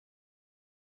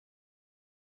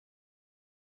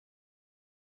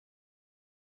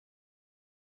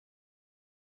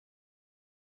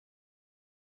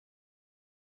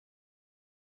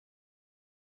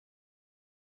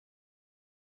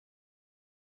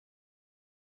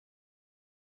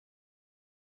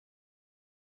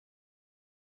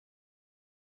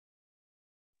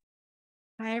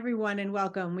Hi, everyone, and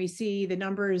welcome. We see the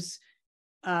numbers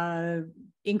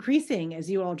increasing as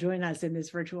you all join us in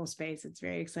this virtual space. It's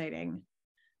very exciting.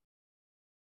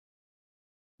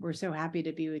 We're so happy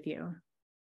to be with you.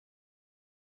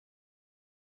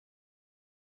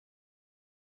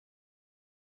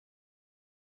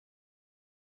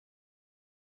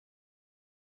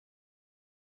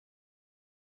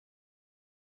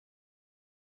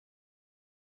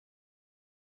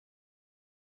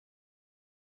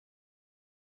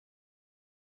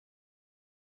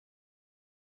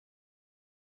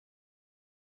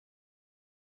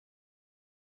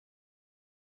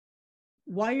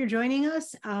 While you're joining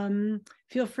us,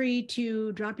 feel free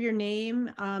to drop your name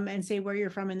and say where you're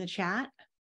from in the chat.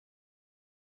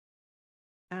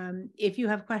 If you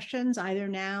have questions, either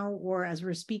now or as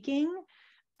we're speaking,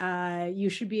 you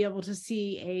should be able to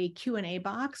see a Q&A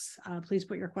box. Please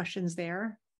put your questions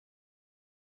there.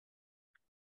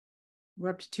 We're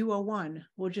up to 201.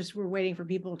 We're waiting for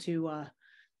people to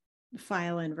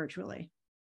file in virtually.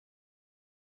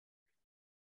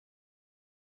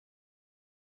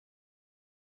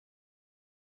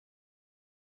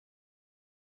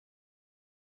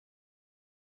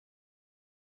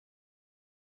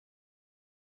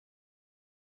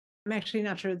 I'm actually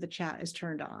not sure the chat is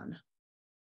turned on.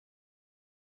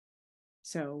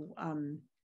 So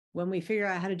when we figure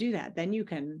out how to do that, then you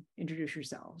can introduce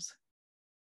yourselves.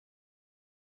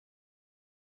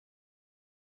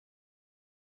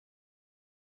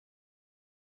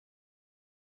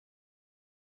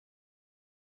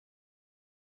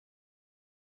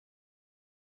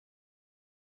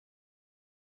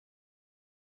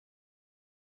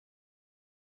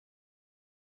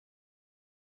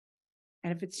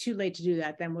 And if it's too late to do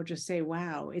that, then we'll just say,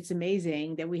 wow, it's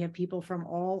amazing that we have people from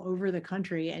all over the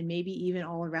country and maybe even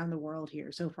all around the world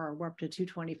here. So far, we're up to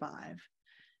 225.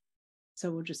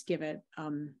 So we'll just give it,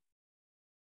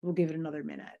 we'll give it another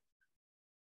minute.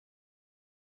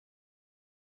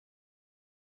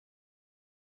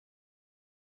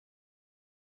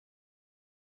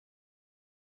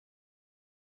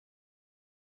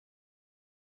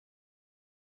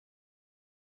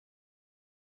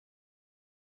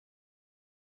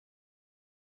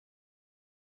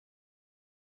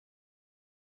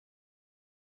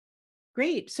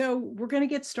 Great. So we're going to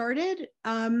get started.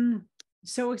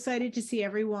 So excited to see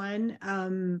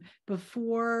everyone.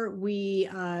 Before we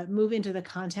move into the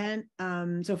content,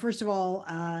 so first of all,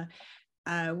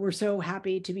 we're so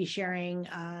happy to be sharing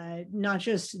not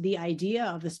just the idea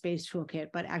of the Space Toolkit,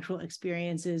 but actual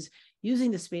experiences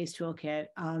using the Space Toolkit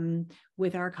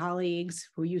with our colleagues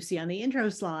who you see on the intro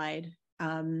slide.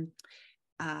 And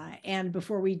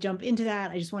before we jump into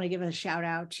that, I just want to give a shout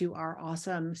out to our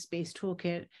awesome Space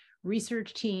Toolkit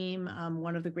research team.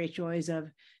 One of the great joys of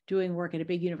doing work at a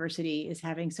big university is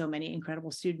having so many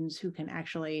incredible students who can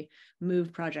actually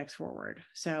move projects forward.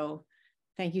 So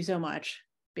thank you so much.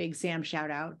 Big SAAM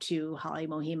shout out to Holly,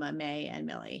 Mohima, May, and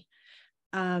Millie.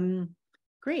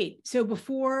 Great. So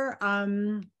before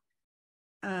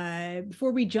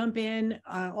we jump in,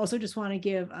 also just want to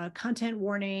give a content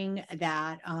warning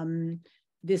that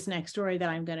this next story that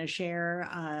I'm going to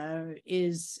share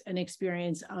is an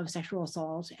experience of sexual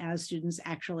assault as students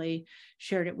actually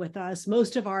shared it with us.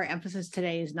 Most of our emphasis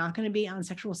today is not going to be on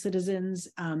sexual citizens,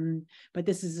 but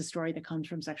this is a story that comes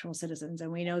from sexual citizens.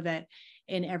 And we know that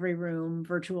in every room,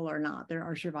 virtual or not, there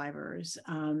are survivors.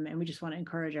 And we just want to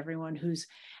encourage everyone who's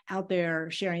out there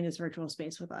sharing this virtual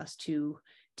space with us to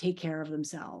take care of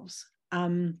themselves.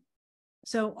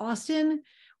 So Austin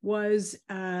was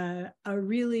a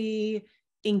really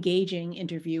engaging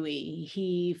interviewee.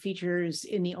 He features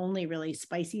in the only really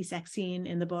spicy sex scene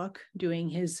in the book,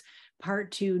 doing his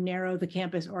part to narrow the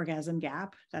campus orgasm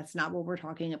gap. That's not what we're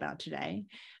talking about today.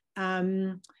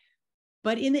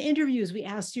 But in the interviews, we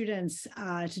asked students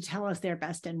to tell us their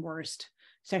best and worst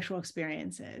sexual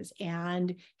experiences.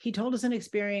 And he told us an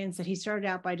experience that he started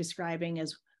out by describing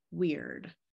as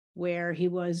weird, where he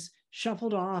was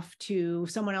shuffled off to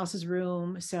someone else's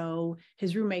room so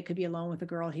his roommate could be alone with the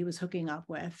girl he was hooking up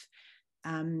with.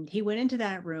 He went into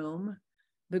that room.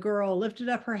 The girl lifted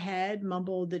up her head,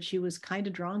 mumbled that she was kind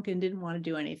of drunk and didn't want to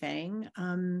do anything,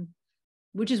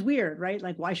 which is weird, right?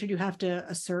 Like, why should you have to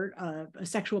assert a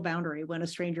sexual boundary when a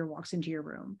stranger walks into your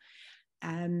room?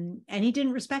 And he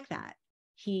didn't respect that.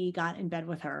 He got in bed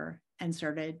with her and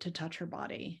started to touch her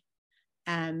body.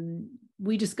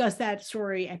 We discussed that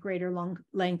story at greater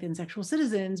length in Sexual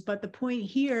Citizens, but the point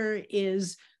here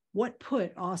is what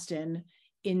put Austin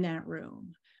in that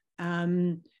room.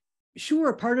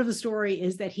 Sure, part of the story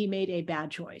is that he made a bad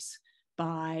choice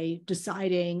by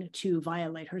deciding to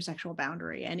violate her sexual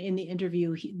boundary. And in the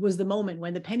interview was the moment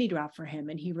when the penny dropped for him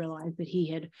and he realized that he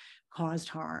had caused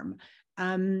harm.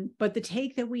 But the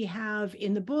take that we have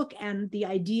in the book and the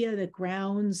idea that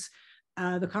grounds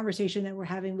the conversation that we're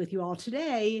having with you all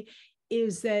today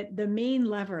is that the main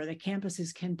lever that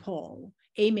campuses can pull,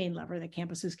 a main lever that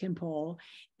campuses can pull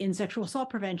in sexual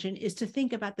assault prevention is to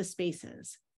think about the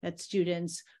spaces that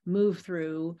students move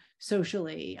through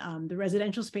socially, the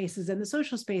residential spaces and the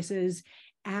social spaces,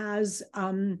 as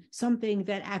something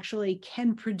that actually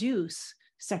can produce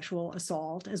sexual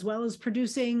assault, as well as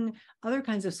producing other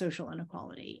kinds of social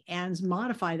inequality, and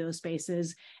modify those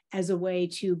spaces as a way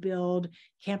to build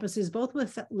campuses both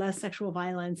with less sexual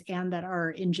violence and that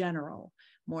are in general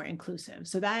more inclusive.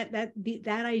 So that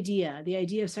idea, the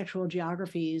idea of sexual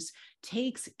geographies,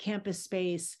 takes campus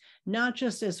space not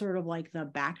just as sort of like the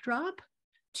backdrop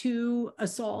to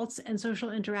assaults and social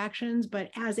interactions,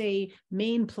 but as a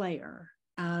main player.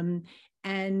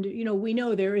 And we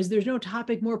know there's no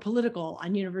topic more political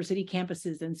on university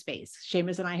campuses than space.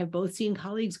 Shamus and I have both seen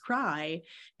colleagues cry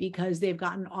because they've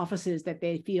gotten offices that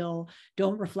they feel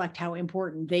don't reflect how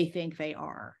important they think they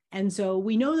are. And so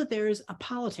we know that there's a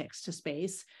politics to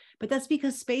space, but that's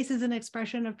because space is an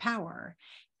expression of power.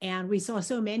 And we saw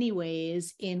so many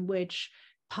ways in which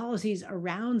policies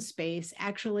around space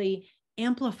actually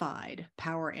amplified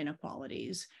power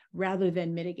inequalities rather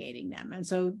than mitigating them. And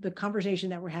so the conversation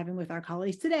that we're having with our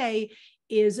colleagues today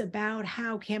is about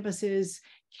how campuses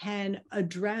can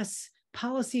address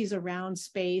policies around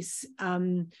space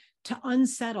to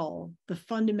unsettle the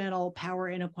fundamental power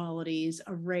inequalities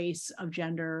of race, of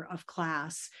gender, of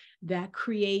class that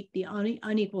create the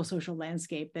unequal social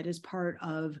landscape that is part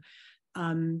of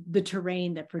the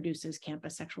terrain that produces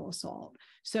campus sexual assault.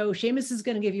 So Shamus is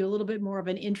going to give you a little bit more of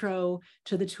an intro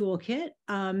to the toolkit.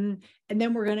 And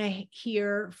then we're going to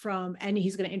hear from, and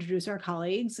he's going to introduce our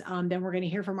colleagues. Then we're going to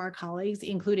hear from our colleagues,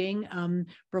 including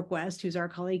Brooke West, who's our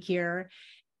colleague here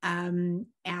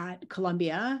at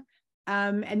Columbia.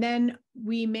 And then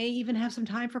we may even have some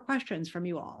time for questions from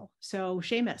you all. So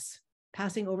Shamus,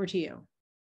 passing over to you.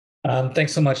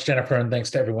 Thanks so much, Jennifer, and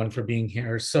thanks to everyone for being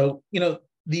here. So,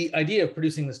 the idea of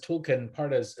producing this toolkit, in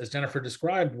part, as Jennifer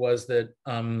described, was that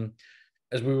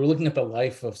as we were looking at the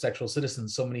life of sexual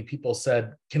citizens, so many people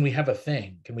said, can we have a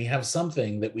thing? Can we have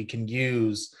something that we can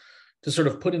use to sort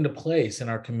of put into place in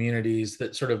our communities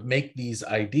that sort of make these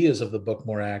ideas of the book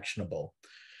more actionable?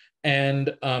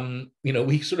 And,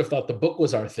 we sort of thought the book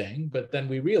was our thing, but then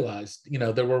we realized,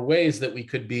 there were ways that we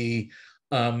could be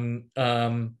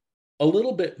a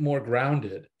little bit more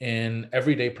grounded in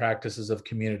everyday practices of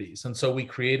communities. And so we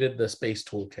created the Space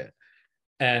Toolkit.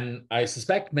 And I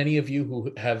suspect many of you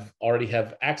who already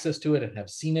have access to it and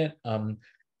have seen it.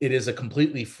 It is a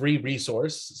completely free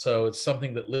resource. So it's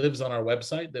something that lives on our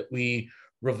website that we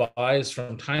revise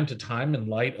from time to time in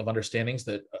light of understandings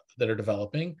that are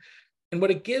developing. And what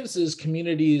it gives is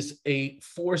communities a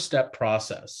 4-step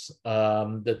process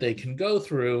that they can go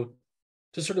through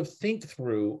to sort of think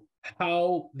through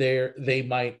how they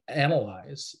might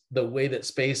analyze the way that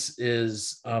space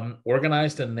is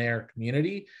organized in their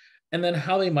community, and then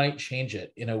how they might change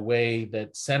it in a way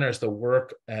that centers the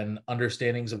work and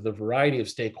understandings of the variety of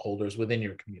stakeholders within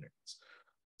your communities.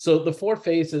 So the 4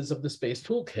 phases of the Space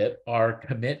Toolkit are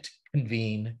commit,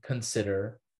 convene,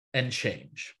 consider, and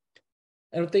change.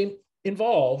 And what they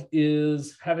involve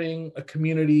is having a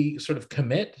community sort of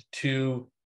commit to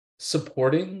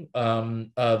supporting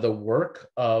the work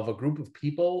of a group of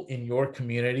people in your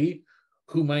community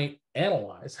who might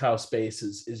analyze how space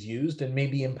is used and may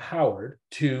be empowered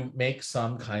to make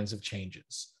some kinds of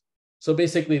changes. So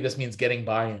basically, this means getting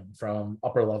buy-in from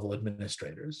upper-level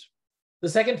administrators. The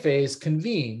second phase,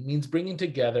 convene, means bringing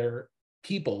together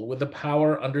people with the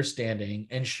power, understanding,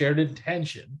 and shared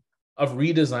intention of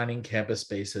redesigning campus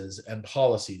spaces and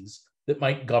policies that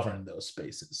might govern those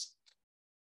spaces.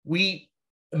 We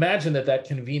imagine that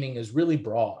convening is really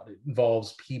broad. It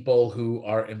involves people who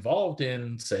are involved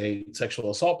in, say, sexual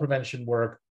assault prevention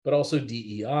work, but also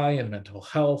DEI and mental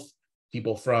health,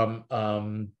 people from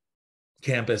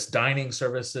campus dining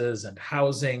services and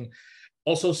housing,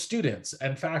 also students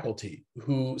and faculty,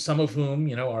 some of whom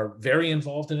are very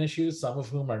involved in issues, some of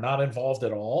whom are not involved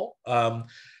at all,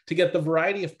 to get the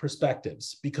variety of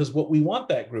perspectives. Because what we want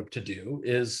that group to do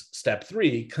is step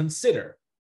 3, consider,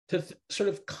 to sort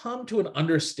of come to an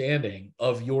understanding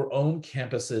of your own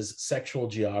campus's sexual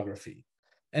geography,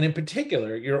 and in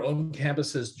particular, your own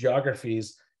campus's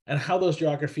geographies and how those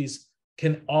geographies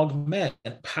can augment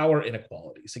power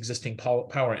inequalities, existing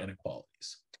power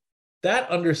inequalities. That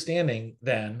understanding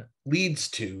then leads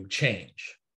to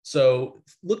change. So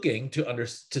looking to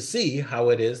see how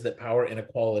it is that power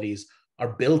inequalities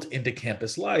are built into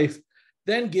campus life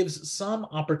then gives some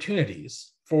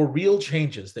opportunities for real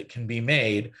changes that can be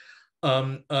made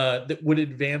that would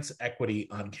advance equity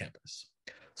on campus.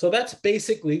 So that's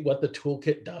basically what the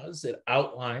toolkit does. It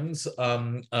outlines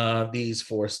these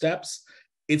 4 steps.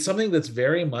 It's something that's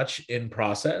very much in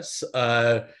process.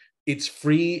 It's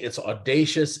free, it's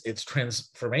audacious, it's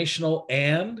transformational,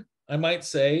 and I might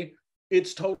say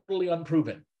it's totally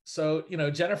unproven. So,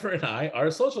 Jennifer and I are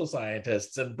social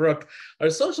scientists, and Brooke are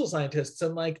social scientists,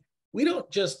 and we don't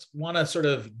just want to sort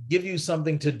of give you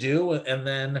something to do and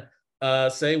then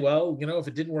say, well, if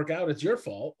it didn't work out, it's your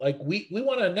fault. We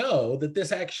want to know that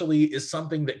this actually is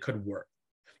something that could work.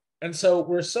 And so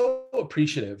we're so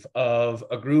appreciative of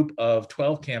a group of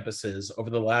 12 campuses over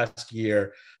the last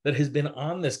year that has been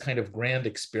on this kind of grand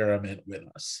experiment with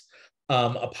us,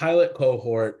 a pilot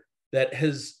cohort that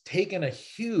has taken a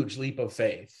huge leap of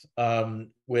faith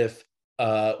with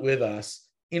us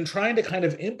in trying to kind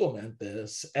of implement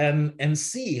this and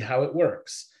see how it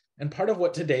works. And part of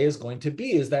what today is going to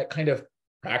be is that kind of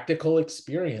practical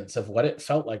experience of what it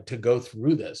felt like to go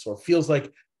through this, or feels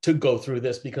like to go through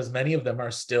this, because many of them are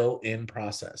still in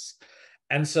process.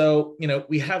 And so,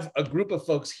 we have a group of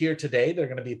folks here today that are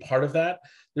going to be part of that.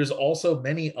 There's also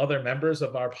many other members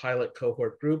of our pilot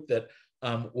cohort group that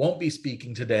won't be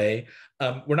speaking today.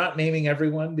 We're not naming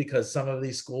everyone because some of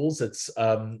these schools, it's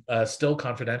still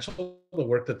confidential, the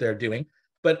work that they're doing.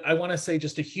 But I want to say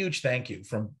just a huge thank you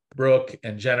from Brooke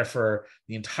and Jennifer,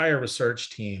 the entire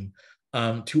research team,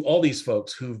 to all these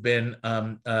folks who've been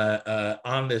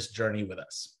on this journey with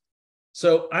us.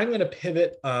 So I'm going to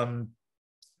pivot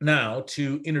now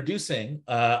to introducing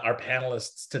our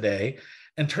panelists today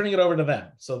and turning it over to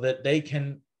them so that they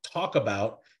can talk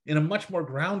about, in a much more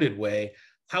grounded way,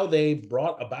 how they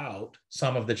brought about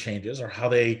some of the changes, or how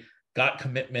they got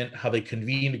commitment, how they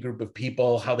convened a group of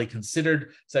people, how they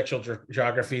considered sexual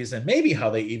geographies, and maybe how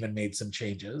they even made some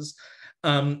changes.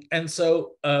 And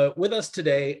so with us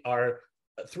today are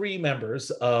 3 members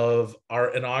of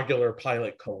our inaugural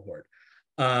pilot cohort.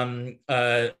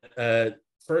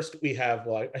 First, we have,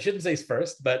 well, I shouldn't say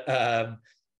first, but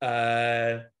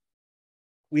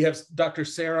we have Dr.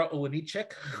 Sarah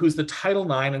Olenichek, who's the Title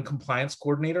IX and Compliance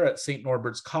Coordinator at St.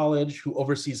 Norbert's College, who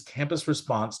oversees campus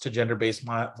response to gender-based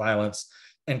violence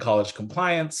and college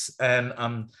compliance.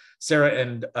 And Sarah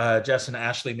and Jess and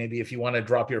Ashley, maybe if you want to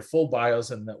drop your full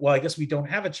bios, and well, I guess we don't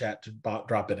have a chat to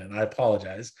drop it in. I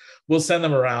apologize. We'll send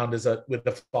them around with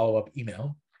the follow-up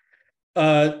email.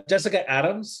 Jessica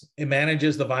Adams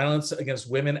manages the Violence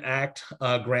Against Women Act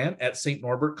grant at St.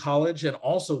 Norbert College, and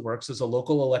also works as a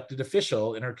local elected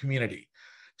official in her community.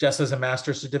 Jess has a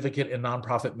master's certificate in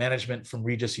nonprofit management from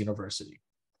Regis University.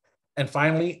 And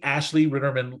finally, Ashley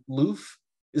Ruderman-Loof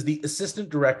is the Assistant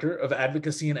Director of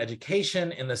Advocacy and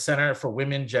Education in the Center for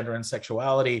Women, Gender, and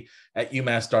Sexuality at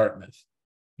UMass Dartmouth.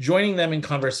 Joining them in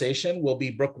conversation will be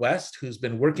Brooke West, who's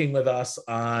been working with us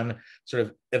on sort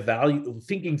of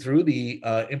thinking through the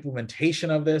implementation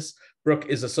of this. Brooke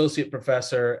is Associate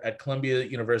Professor at Columbia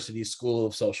University School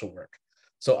of Social Work.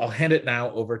 So I'll hand it now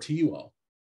over to you all.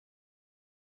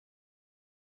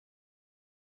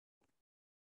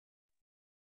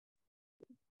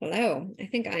 Hello, I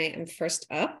think I am first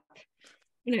up.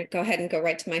 I'm going to go ahead and go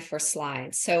right to my first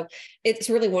slide. So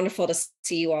it's really wonderful to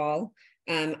see you all.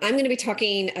 I'm going to be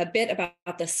talking a bit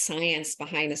about the science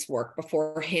behind this work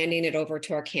before handing it over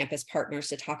to our campus partners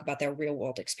to talk about their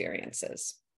real-world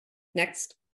experiences.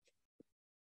 Next.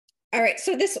 All right,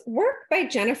 so this work by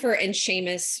Jennifer and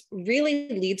Shamus really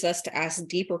leads us to ask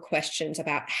deeper questions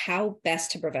about how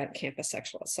best to prevent campus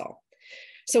sexual assault.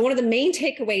 So one of the main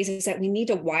takeaways is that we need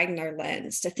to widen our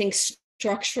lens to think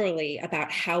structurally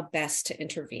about how best to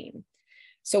intervene.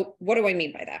 So what do I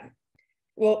mean by that?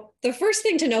 Well, the first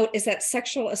thing to note is that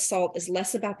sexual assault is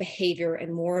less about behavior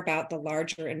and more about the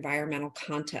larger environmental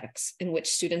context in which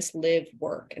students live,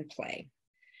 work, and play.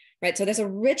 Right? So there's a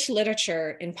rich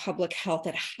literature in public health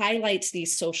that highlights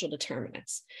these social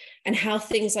determinants and how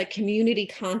things like community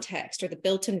context or the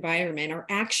built environment are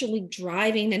actually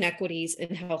driving inequities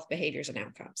in health behaviors and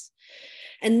outcomes.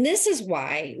 And this is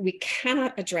why we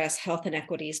cannot address health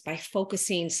inequities by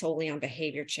focusing solely on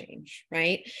behavior change,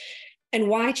 right? And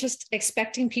why just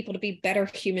expecting people to be better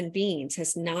human beings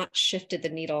has not shifted the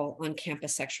needle on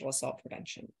campus sexual assault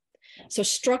prevention. So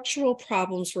structural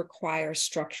problems require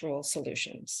structural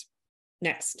solutions.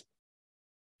 Next.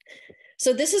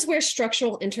 So this is where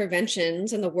structural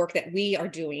interventions and the work that we are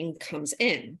doing comes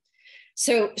in.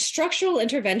 So structural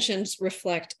interventions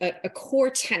reflect a core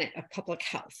tenet of public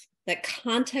health, that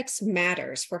context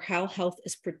matters for how health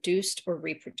is produced or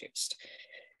reproduced.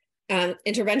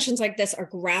 Interventions like this are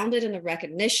grounded in the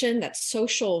recognition that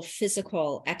social,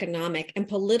 physical, economic, and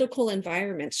political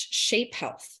environments shape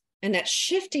health, and that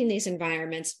shifting these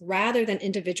environments rather than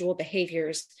individual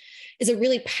behaviors is a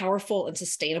really powerful and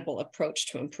sustainable approach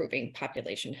to improving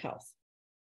population health.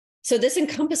 So this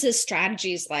encompasses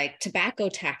strategies like tobacco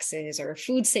taxes or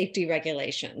food safety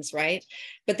regulations, right?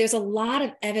 But there's a lot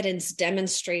of evidence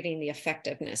demonstrating the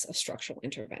effectiveness of structural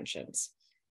interventions.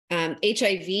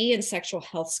 HIV and sexual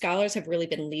health scholars have really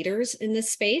been leaders in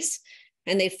this space,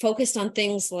 and they've focused on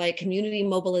things like community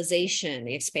mobilization,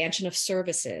 the expansion of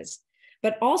services,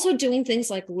 but also doing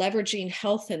things like leveraging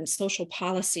health and social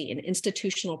policy and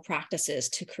institutional practices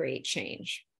to create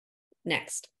change.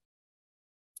 Next.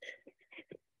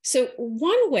 So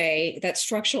one way that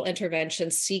structural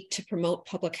interventions seek to promote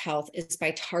public health is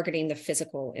by targeting the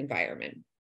physical environment.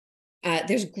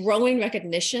 There's growing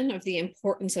recognition of the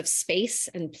importance of space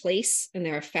and place and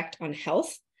their effect on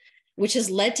health, which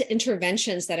has led to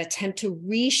interventions that attempt to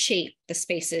reshape the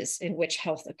spaces in which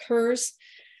health occurs,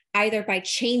 either by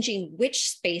changing which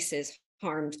spaces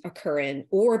harms occur in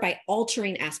or by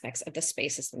altering aspects of the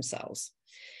spaces themselves.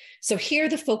 So here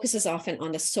the focus is often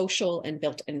on the social and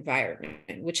built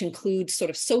environment, which includes sort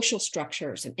of social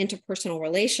structures and interpersonal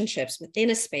relationships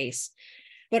within a space,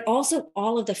 but also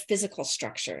all of the physical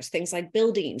structures, things like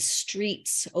buildings,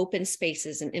 streets, open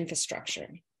spaces, and infrastructure.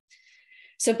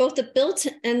 So both the built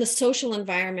and the social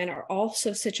environment are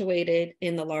also situated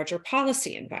in the larger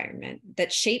policy environment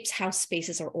that shapes how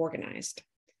spaces are organized.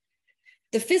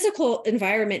 The physical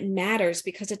environment matters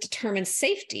because it determines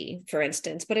safety, for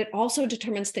instance, but it also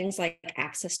determines things like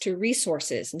access to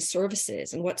resources and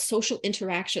services and what social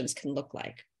interactions can look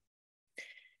like.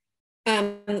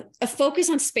 A focus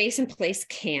on space and place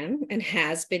can and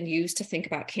has been used to think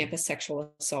about campus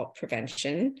sexual assault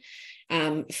prevention.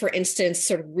 For instance,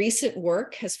 sort of recent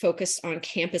work has focused on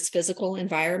campus physical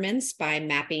environments by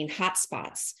mapping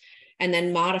hotspots and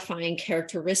then modifying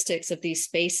characteristics of these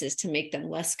spaces to make them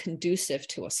less conducive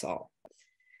to assault.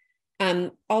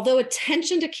 Although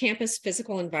attention to campus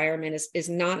physical environment is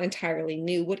not entirely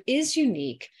new, what is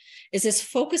unique is this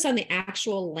focus on the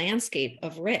actual landscape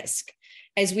of risk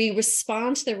as we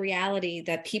respond to the reality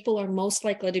that people are most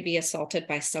likely to be assaulted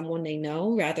by someone they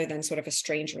know rather than sort of a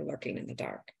stranger lurking in the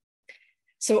dark.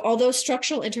 So although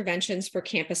structural interventions for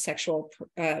campus sexual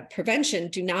prevention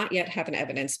do not yet have an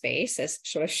evidence base, as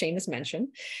sort of Shamus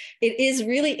mentioned, it is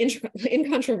really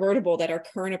incontrovertible that our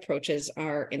current approaches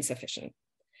are insufficient.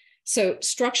 So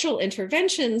structural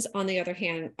interventions, on the other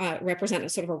hand, represent a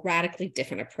sort of a radically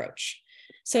different approach.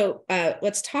 So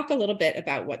let's talk a little bit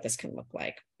about what this can look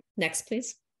like. Next,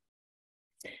 please.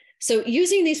 So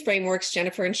using these frameworks,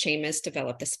 Jennifer and Shamus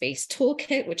developed the space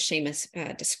toolkit, which Shamus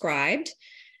described.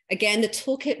 Again, the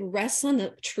toolkit rests on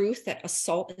the truth that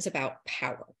assault is about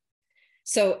power.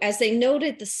 So as they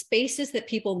noted, the spaces that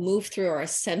people move through are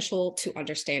essential to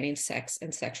understanding sex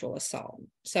and sexual assault.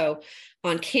 So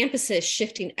on campuses,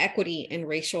 shifting equity in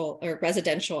racial or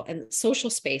residential and social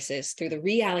spaces through the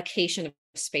reallocation of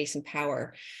space and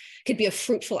power could be a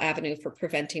fruitful avenue for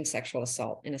preventing sexual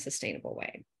assault in a sustainable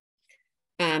way.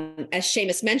 As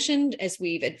Shamus mentioned, as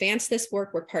we've advanced this work,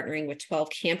 we're partnering with 12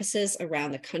 campuses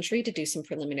around the country to do some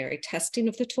preliminary testing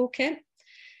of the toolkit.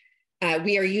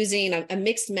 We are using a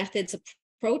mixed methods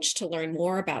approach to learn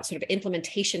more about sort of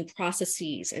implementation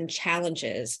processes and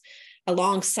challenges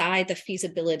alongside the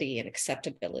feasibility and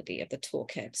acceptability of the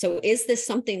toolkit. So is this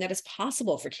something that is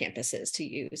possible for campuses to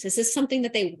use? Is this something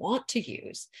that they want to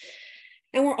use?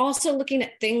 And we're also looking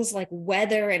at things like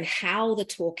whether and how the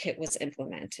toolkit was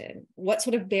implemented, what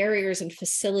sort of barriers and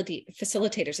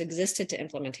facilitators existed to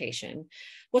implementation,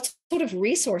 what sort of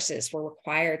resources were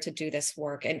required to do this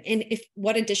work, and if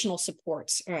what additional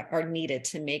supports are needed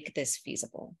to make this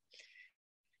feasible.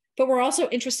 But we're also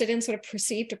interested in sort of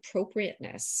perceived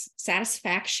appropriateness,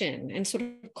 satisfaction, and sort of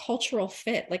cultural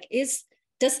fit. Like,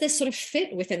 does this sort of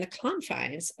fit within the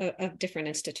confines of different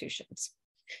institutions?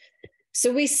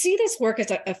 So we see this work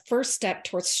as a first step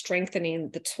towards strengthening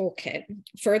the toolkit,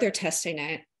 further testing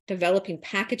it, developing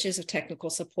packages of technical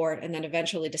support, and then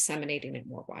eventually disseminating it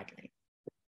more widely.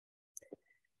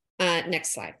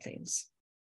 Next slide, please.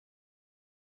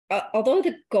 Although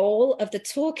the goal of the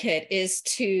toolkit is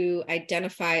to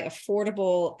identify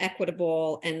affordable,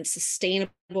 equitable, and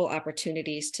sustainable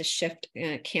opportunities to shift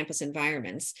campus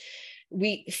environments,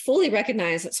 we fully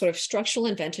recognize that sort of structural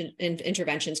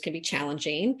interventions can be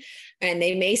challenging, and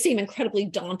they may seem incredibly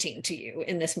daunting to you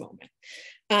in this moment.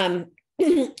 I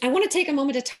want to take a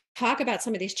moment to talk about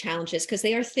some of these challenges because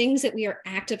they are things that we are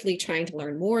actively trying to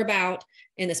learn more about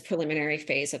in this preliminary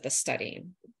phase of the study.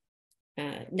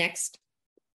 Next.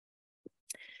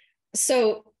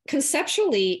 So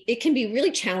conceptually, it can be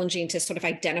really challenging to sort of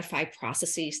identify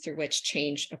processes through which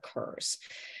change occurs.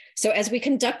 So as we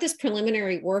conduct this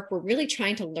preliminary work, we're really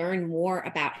trying to learn more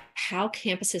about how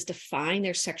campuses define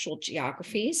their sexual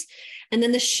geographies, and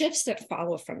then the shifts that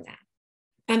follow from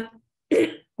that.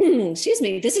 Excuse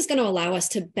me, this is going to allow us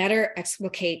to better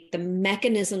explicate the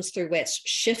mechanisms through which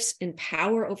shifts in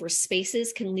power over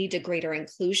spaces can lead to greater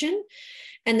inclusion,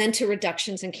 and then to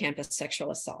reductions in campus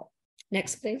sexual assault.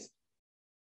 Next, please.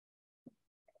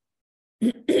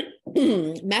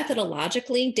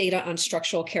 Methodologically, data on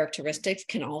structural characteristics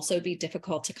can also be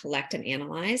difficult to collect and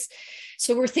analyze.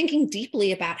 So we're thinking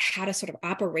deeply about how to sort of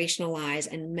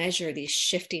operationalize and measure these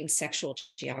shifting sexual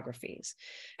geographies.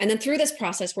 And then through this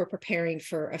process, we're preparing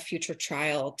for a future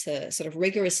trial to sort of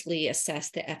rigorously assess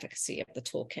the efficacy of the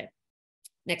toolkit.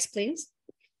 Next, please.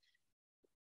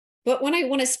 But when I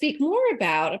want to speak more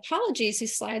about, apologies,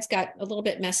 these slides got a little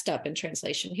bit messed up in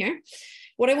translation here.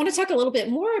 What I want to talk a little bit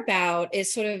more about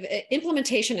is sort of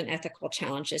implementation and ethical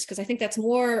challenges, because I think that's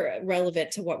more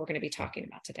relevant to what we're going to be talking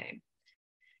about today.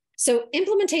 So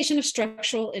implementation of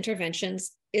structural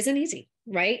interventions isn't easy,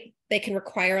 right? They can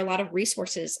require a lot of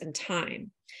resources and time,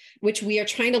 which we are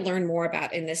trying to learn more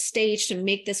about in this stage to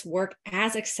make this work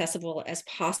as accessible as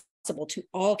possible to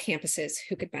all campuses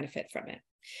who could benefit from it.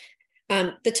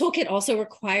 The toolkit also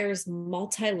requires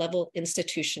multi-level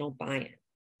institutional buy-in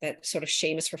that sort of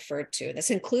Shamus referred to. This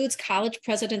includes college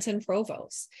presidents and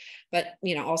provosts, but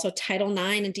also Title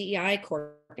IX and DEI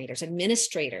coordinators,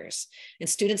 administrators, and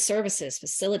student services,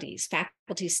 facilities,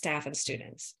 faculty, staff, and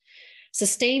students.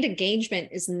 Sustained engagement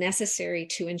is necessary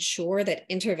to ensure that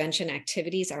intervention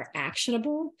activities are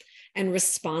actionable and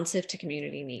responsive to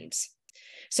community needs.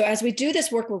 So as we do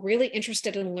this work, we're really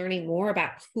interested in learning more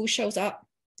about who shows up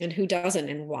and who doesn't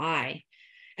and why,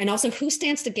 and also who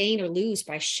stands to gain or lose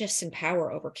by shifts in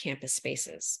power over campus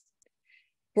spaces.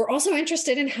 We're also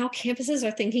interested in how campuses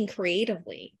are thinking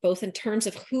creatively, both in terms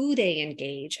of who they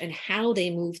engage and how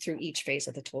they move through each phase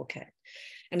of the toolkit.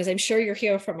 And as I'm sure you'll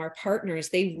hear from our partners,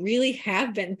 they really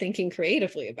have been thinking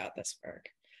creatively about this work.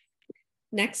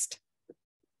 Next.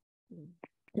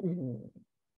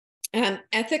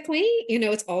 Ethically,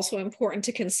 it's also important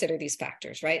to consider these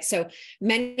factors, right? So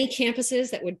many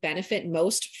campuses that would benefit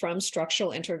most from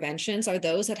structural interventions are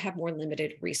those that have more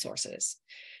limited resources.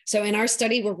 So in our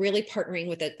study, we're really partnering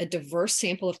with a diverse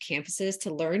sample of campuses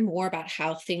to learn more about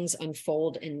how things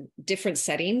unfold in different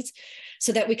settings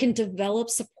so that we can develop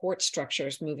support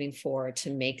structures moving forward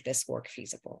to make this work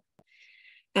feasible.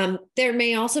 There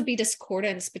may also be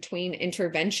discordance between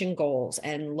intervention goals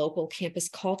and local campus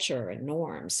culture and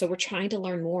norms. So we're trying to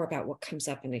learn more about what comes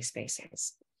up in these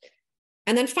spaces.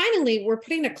 And then finally, we're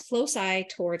putting a close eye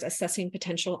towards assessing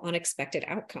potential unexpected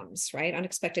outcomes, right?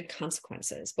 Unexpected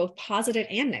consequences, both positive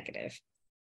and negative.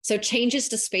 So changes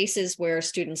to spaces where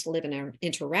students live and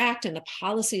interact and the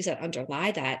policies that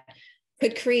underlie that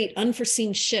could create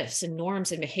unforeseen shifts in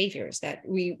norms and behaviors that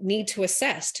we need to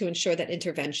assess to ensure that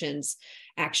interventions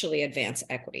actually advance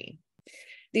equity.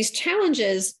 These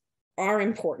challenges are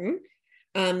important,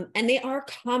 and they are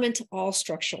common to all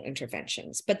structural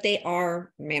interventions, but they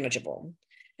are manageable.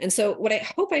 And so what I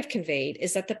hope I've conveyed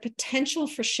is that the potential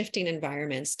for shifting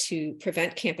environments to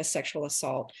prevent campus sexual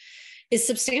assault is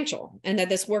substantial, and that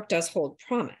this work does hold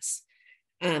promise.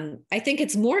 I think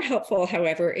it's more helpful,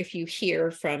 however, if you hear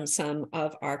from some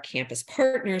of our campus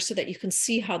partners so that you can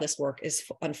see how this work is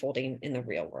unfolding in the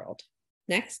real world.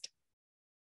 Next.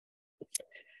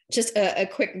 Just a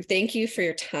quick thank you for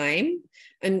your time.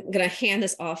 I'm going to hand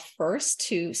this off first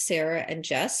to Sarah and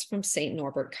Jess from St.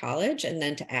 Norbert College, and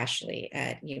then to Ashley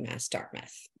at UMass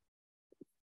Dartmouth.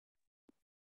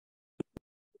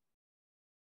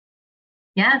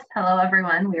 Yes, hello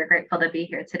everyone. We are grateful to be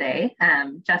here today.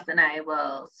 Jess and I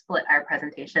will split our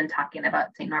presentation talking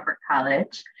about St. Norbert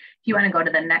College. If you want to go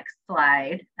to the next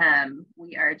slide,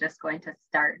 we are just going to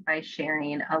start by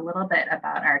sharing a little bit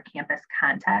about our campus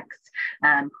context,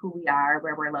 who we are,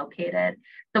 where we're located.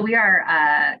 So we are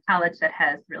a college that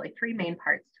has really three main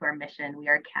parts to our mission. We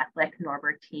are Catholic,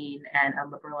 Norbertine, and a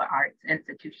liberal arts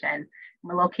institution.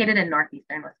 We're located in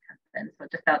northeastern Wisconsin, so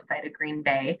just outside of Green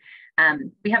Bay.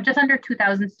 We have just under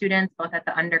 2,000 students, both at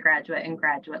the undergraduate and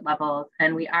graduate levels,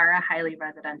 and we are a highly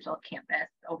residential campus.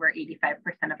 Over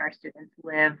 85% of our students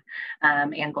live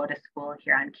and go to school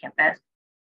here on campus.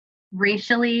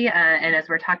 Racially, and as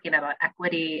we're talking about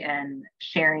equity and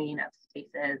sharing of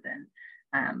spaces and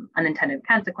unintended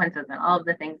consequences and all of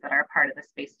the things that are part of the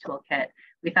space toolkit,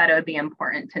 we thought it would be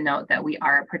important to note that we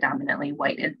are a predominantly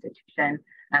white institution,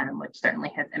 which certainly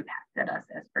has impacted us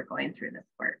as we're going through this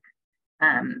work.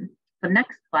 So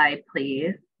next slide,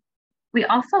 please. We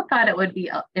also thought it would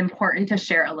be important to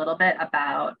share a little bit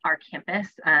about our campus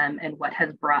and what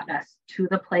has brought us to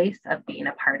the place of being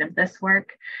a part of this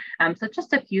work. So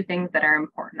just a few things that are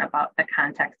important about the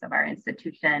context of our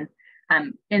institution.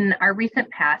 In our recent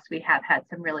past, we have had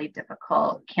some really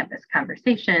difficult campus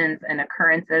conversations and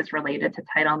occurrences related to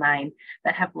Title IX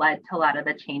that have led to a lot of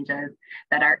the changes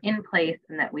that are in place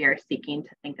and that we are seeking to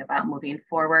think about moving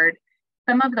forward.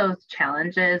 Some of those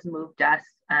challenges moved us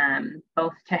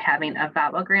both to having a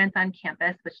VAWA grant on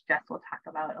campus, which Jess will talk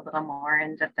about a little more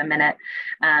in just a minute,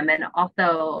 and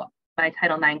also my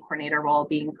Title IX coordinator role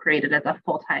being created as a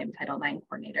full-time Title IX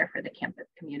coordinator for the campus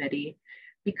community.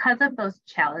 Because of those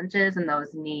challenges and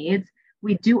those needs,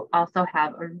 we do also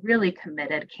have a really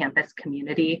committed campus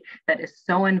community that is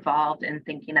so involved in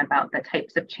thinking about the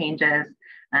types of changes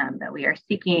that we are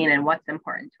seeking and what's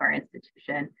important to our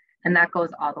institution. And that goes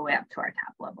all the way up to our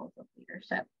top levels of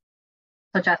leadership.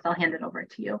 So Jess, I'll hand it over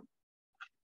to you.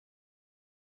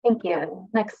 Thank you.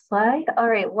 Next slide. All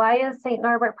right, why is St.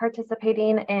 Norbert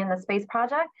participating in the space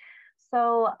project?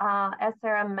 So as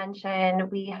Sarah mentioned,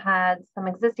 we had some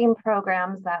existing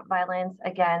programs, that Violence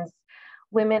Against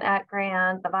Women at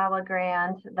Grant, the VAWA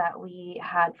grant that we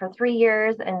had for 3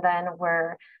 years, and then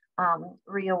were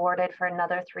re-awarded for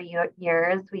another 3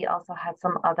 years. We also had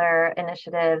some other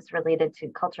initiatives related to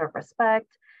culture of respect,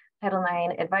 Title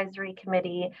IX Advisory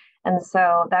Committee. And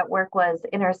so that work was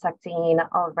intersecting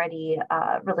already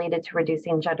related to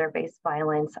reducing gender-based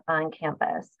violence on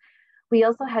campus. We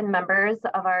also had members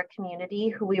of our community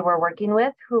who we were working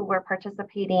with who were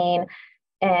participating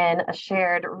in a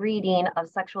shared reading of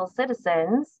Sexual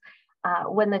Citizens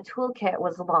when the toolkit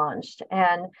was launched.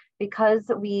 And because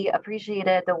we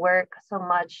appreciated the work so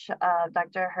much of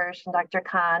Dr. Hirsch and Dr.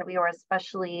 Khan, we were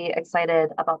especially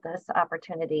excited about this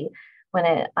opportunity when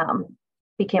it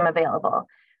became available.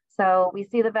 So we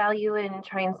see the value in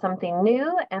trying something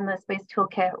new, and the Space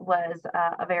Toolkit was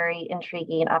a very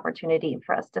intriguing opportunity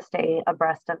for us to stay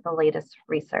abreast of the latest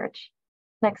research.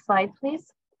 Next slide, please.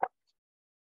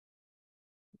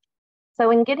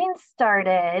 So in getting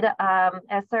started,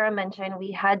 as Sarah mentioned,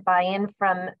 we had buy-in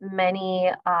from many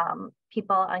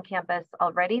people on campus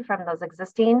already from those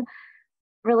existing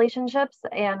relationships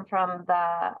and from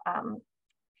the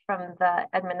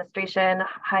administration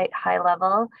high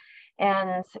level,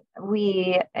 and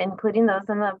we, including those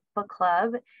in the book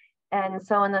club. And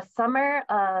so in the summer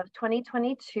of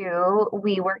 2022,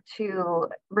 we worked to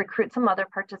recruit some other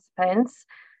participants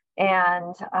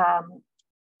and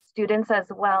students as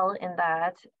well in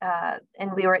that,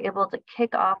 and we were able to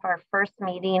kick off our first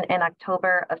meeting in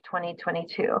October of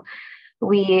 2022.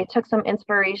 We took some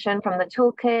inspiration from the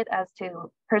toolkit as to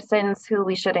persons who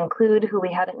we should include, who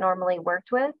we hadn't normally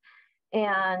worked with,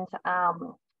 and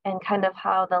kind of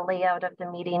how the layout of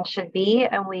the meeting should be.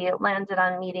 And we landed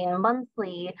on meeting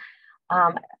monthly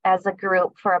as a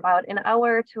group for about an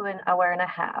hour to an hour and a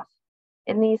half.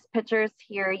 In these pictures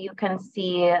here, you can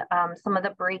see some of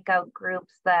the breakout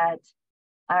groups that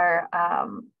are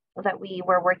that we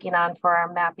were working on for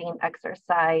our mapping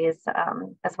exercise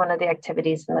as one of the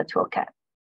activities in the toolkit.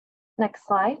 Next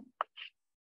slide.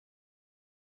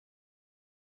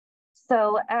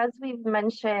 So as we've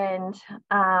mentioned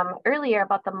earlier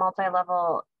about the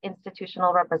multi-level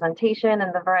institutional representation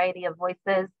and the variety of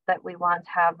voices that we want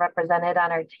to have represented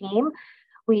on our team,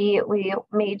 we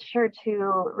made sure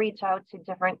to reach out to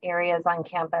different areas on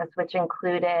campus, which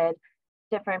included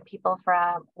different people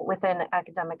from within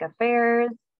academic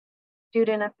affairs,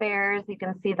 student affairs, you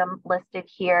can see them listed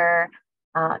here,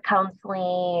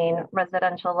 counseling,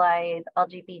 residential life,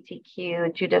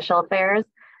 LGBTQ, judicial affairs,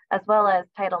 as well as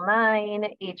Title IX,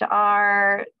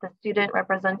 HR, the student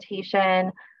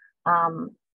representation,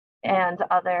 and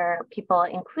other people,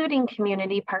 including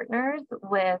community partners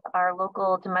with our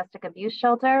local domestic abuse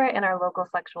shelter and our local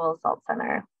sexual assault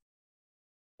center.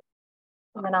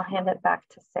 And then I'll hand it back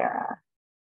to Sarah.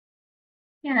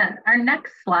 Yeah, our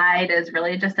next slide is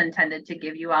really just intended to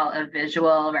give you all a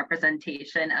visual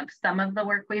representation of some of the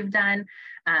work we've done.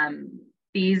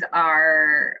 These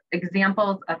are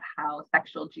examples of how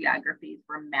sexual geographies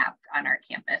were mapped on our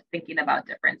campus, thinking about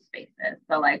different spaces.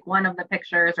 So like one of the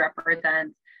pictures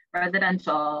represents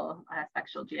residential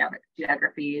sexual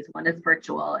geographies, one is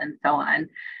virtual, and so on.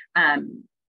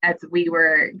 As we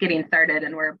were getting started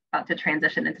and we're about to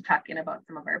transition into talking about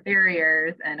some of our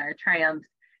barriers and our triumphs,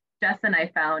 Jess and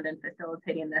I found in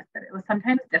facilitating this that it was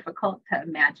sometimes difficult to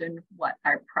imagine what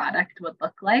our product would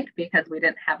look like because we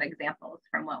didn't have examples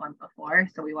from what went before.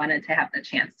 So we wanted to have the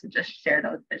chance to just share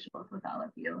those visuals with all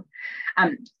of you.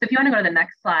 So if you want to go to the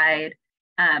next slide,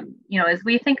 you know, as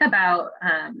we think about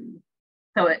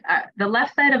So the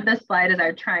left side of this slide is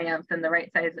our triumphs and the right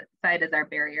side is our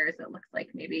barriers. It looks like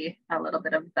maybe a little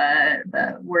bit of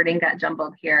the wording got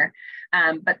jumbled here.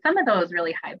 But some of those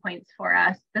really high points for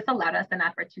us, this allowed us an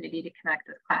opportunity to connect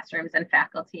with classrooms and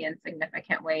faculty in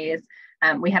significant ways.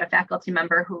 We had a faculty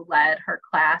member who led her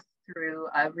class through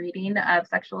a reading of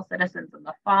Sexual Citizens in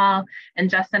the fall. And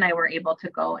Jess and I were able to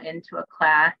go into a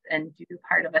class and do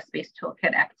part of a Space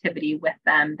Toolkit activity with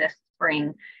them this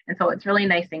spring. And so it's really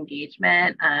nice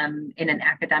engagement in an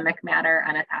academic matter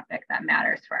on a topic that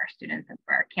matters for our students and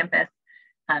for our campus.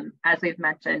 As we've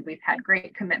mentioned, we've had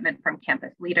great commitment from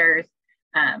campus leaders.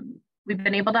 We've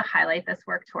been able to highlight this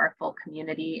work to our full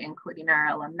community, including our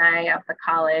alumni of the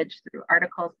college through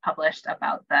articles published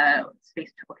about the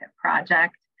Space Toolkit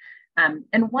project.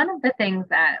 And one of the things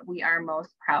that we are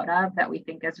most proud of that we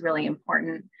think is really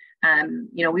important,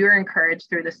 we were encouraged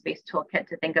through the Space Toolkit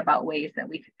to think about ways that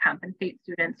we could compensate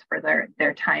students for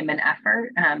their time and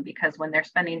effort, because when they're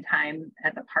spending time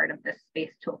as a part of this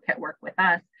Space Toolkit work with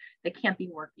us, they can't be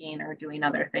working or doing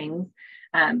other things.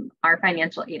 Our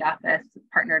financial aid office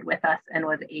partnered with us and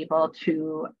was able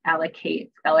to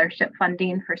allocate scholarship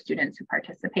funding for students who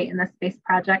participate in the space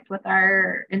project with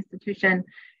our institution.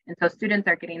 And so students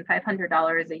are getting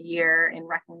 $500 a year in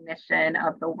recognition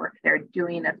of the work they're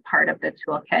doing as part of the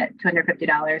toolkit,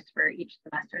 $250 for each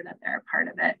semester that they're a part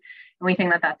of it. And we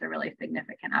think that that's a really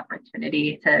significant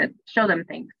opportunity to show them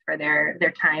thanks for their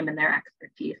time and their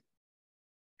expertise.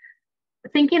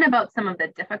 Thinking about some of the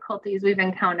difficulties we've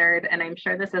encountered, and I'm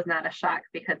sure this is not a shock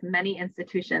because many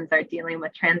institutions are dealing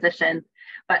with transitions,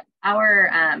 but our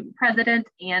president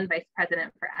and vice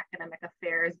president for academic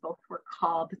affairs both were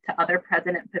called to other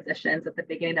president positions at the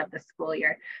beginning of the school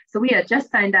year. So we had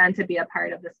just signed on to be a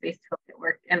part of the Space Toolkit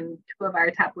work, and two of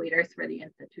our top leaders for the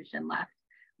institution left.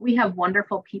 We have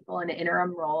wonderful people in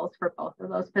interim roles for both of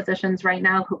those positions right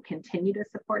now who continue to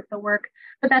support the work,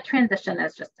 but that transition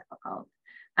is just difficult.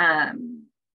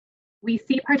 We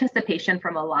see participation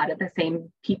from a lot of the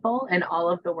same people in all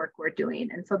of the work we're doing.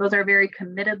 And so those are very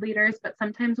committed leaders, but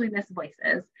sometimes we miss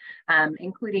voices,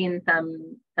 including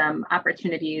some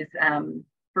opportunities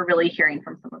for really hearing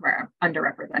from some of our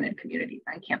underrepresented communities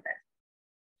on campus.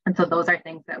 And so those are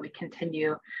things that we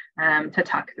continue to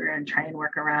talk through and try and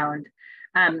work around.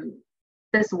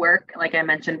 This work, like I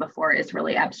mentioned before, is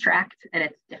really abstract and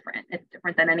it's different. It's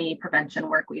different than any prevention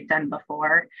work we've done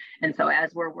before. And so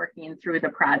as we're working through the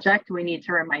project, we need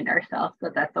to remind ourselves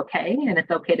that that's okay. And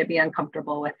it's okay to be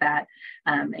uncomfortable with that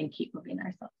and keep moving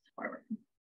ourselves forward.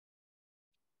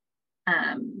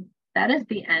 That is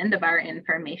the end of our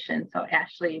information. So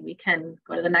Ashley, we can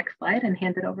go to the next slide and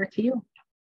hand it over to you.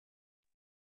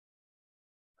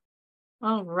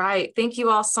 All right. Thank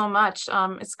you all so much.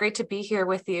 It's great to be here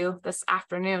with you this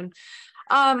afternoon.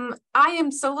 I am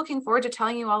so looking forward to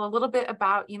telling you all a little bit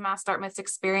about UMass Dartmouth's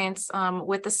experience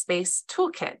with the Space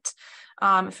Toolkit.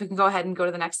 If we can go ahead and go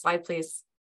to the next slide, please.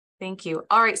 Thank you.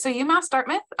 All right. So UMass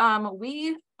Dartmouth,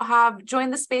 we have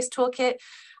joined the Space Toolkit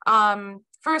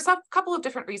for a couple of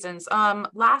different reasons.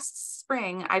 Last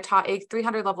spring, I taught a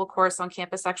 300 level course on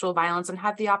campus sexual violence and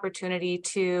had the opportunity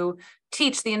to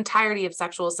teach the entirety of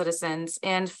Sexual Citizens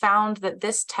and found that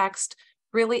this text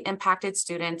really impacted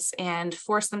students and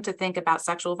forced them to think about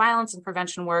sexual violence and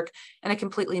prevention work in a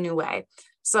completely new way.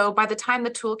 So by the time the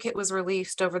toolkit was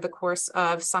released over the course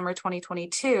of summer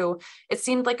 2022, it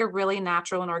seemed like a really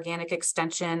natural and organic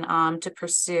extension to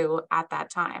pursue at that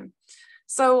time.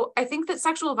 So I think that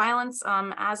sexual violence,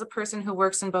 as a person who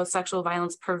works in both sexual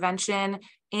violence prevention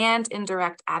and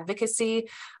indirect advocacy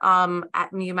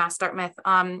at UMass Dartmouth,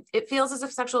 it feels as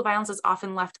if sexual violence is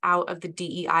often left out of the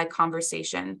DEI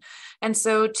conversation. And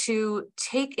so to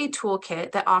take a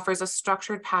toolkit that offers a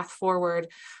structured path forward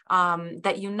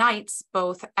that unites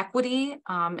both equity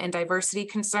and diversity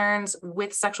concerns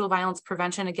with sexual violence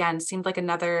prevention, again, seemed like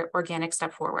another organic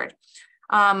step forward.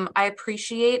 I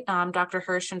appreciate Dr.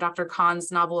 Hirsch and Dr.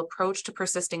 Khan's novel approach to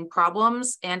persisting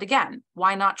problems. And again,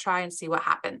 why not try and see what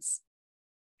happens?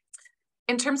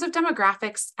 In terms of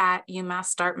demographics at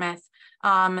UMass Dartmouth,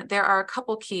 there are a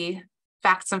couple key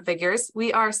facts and figures.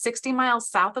 We are 60 miles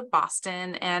south of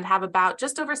Boston and have about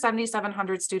just over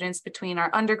 7,700 students between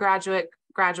our undergraduate,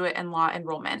 graduate, and law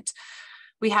enrollment.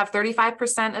 We have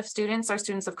 35% of students are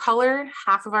students of color,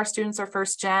 half of our students are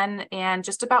first gen, and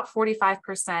just about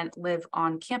 45% live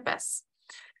on campus.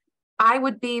 I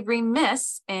would be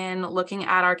remiss in looking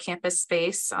at our campus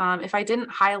space if I didn't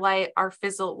highlight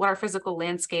what our physical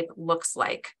landscape looks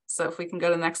like. So if we can go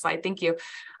to the next slide, thank you.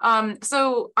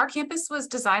 So our campus was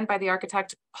designed by the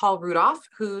architect Paul Rudolph,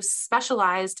 who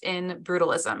specialized in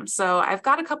brutalism. So I've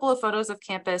got a couple of photos of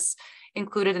campus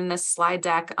included in this slide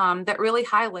deck that really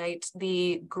highlight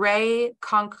the gray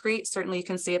concrete. Certainly you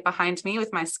can see it behind me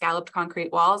with my scalloped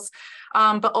concrete walls,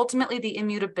 but ultimately the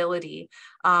immutability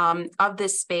of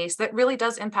this space that really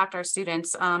does impact our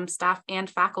students, staff and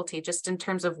faculty, just in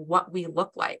terms of what we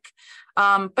look like.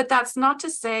 But that's not to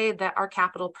say that our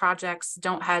capital projects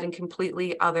don't head in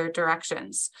completely other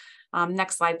directions.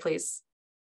 Next slide, please.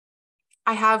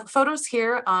 I have photos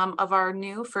here of our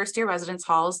new first year residence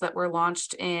halls that were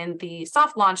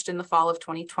soft launched in the fall of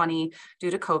 2020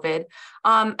 due to COVID.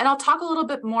 And I'll talk a little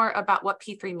bit more about what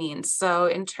P3 means. So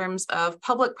in terms of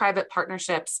public-private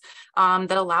partnerships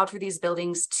that allowed for these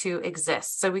buildings to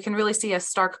exist. So we can really see a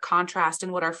stark contrast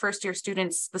in what our first year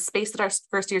students, the space that our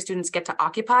first year students get to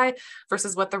occupy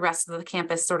versus what the rest of the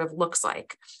campus sort of looks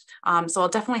like. So I'll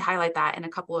definitely highlight that in a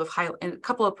couple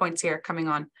of points here coming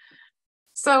on.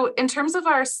 So in terms of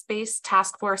our space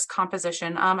task force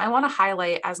composition, I want to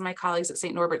highlight, as my colleagues at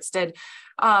St. Norbert's did,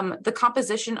 the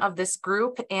composition of this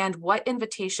group and what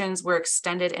invitations were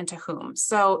extended into whom.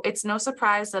 So it's no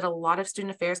surprise that a lot of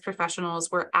student affairs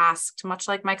professionals were asked, much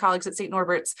like my colleagues at St.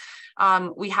 Norbert's,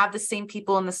 we have the same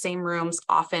people in the same rooms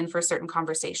often for certain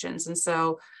conversations. And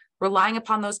so relying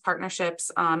upon those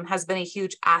partnerships has been a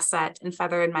huge asset and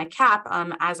feather in my cap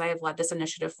as I have led this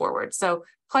initiative forward. So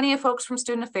plenty of folks from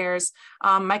student affairs,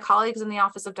 my colleagues in the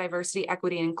Office of Diversity,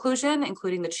 Equity, and Inclusion,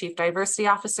 including the Chief Diversity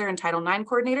Officer and Title IX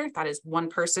Coordinator, that is one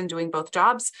person doing both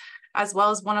jobs, as well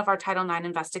as one of our Title IX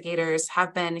investigators,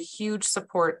 have been huge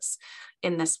supports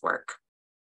in this work.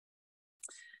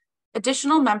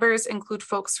 Additional members include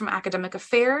folks from academic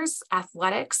affairs,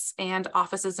 athletics, and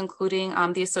offices including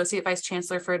the Associate Vice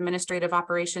Chancellor for Administrative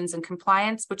Operations and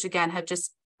Compliance, which again have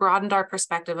just broadened our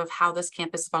perspective of how this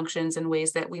campus functions in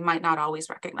ways that we might not always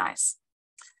recognize.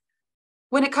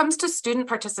 When it comes to student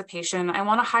participation, I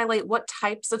want to highlight what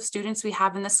types of students we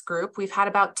have in this group. We've had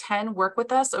about 10 work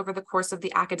with us over the course of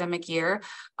the academic year,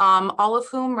 all of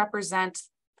whom represent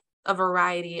a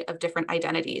variety of different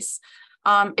identities.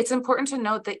 It's important to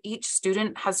note that each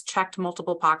student has checked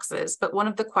multiple boxes, but one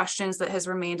of the questions that has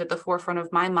remained at the forefront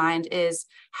of my mind is,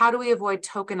 how do we avoid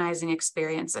tokenizing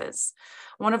experiences?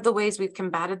 One of the ways we've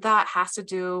combated that has to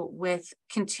do with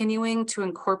continuing to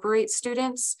incorporate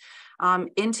students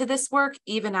into this work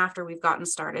even after we've gotten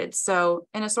started. So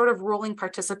in a sort of rolling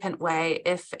participant way,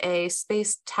 if a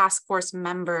space task force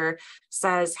member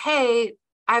says, hey,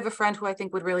 I have a friend who I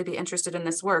think would really be interested in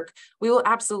this work, we will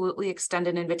absolutely extend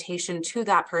an invitation to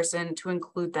that person to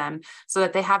include them so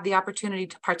that they have the opportunity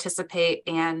to participate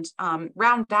and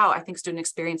round out, I think, student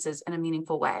experiences in a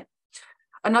meaningful way.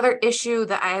 Another issue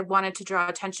that I wanted to draw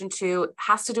attention to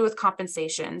has to do with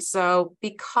compensation. So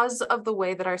because of the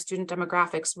way that our student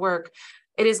demographics work,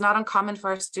 it is not uncommon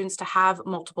for our students to have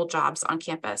multiple jobs on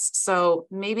campus. So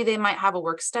maybe they might have a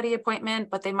work study appointment,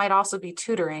 but they might also be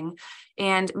tutoring,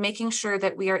 and making sure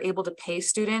that we are able to pay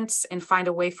students and find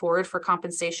a way forward for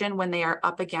compensation when they are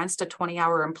up against a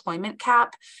 20-hour employment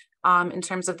cap in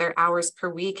terms of their hours per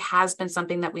week has been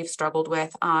something that we've struggled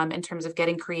with in terms of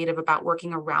getting creative about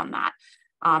working around that.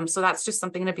 So that's just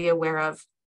something to be aware of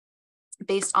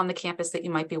based on the campus that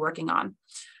you might be working on.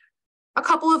 A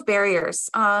couple of barriers.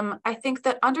 I think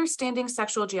that understanding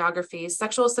sexual geographies,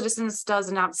 Sexual Citizens does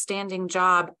an outstanding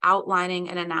job outlining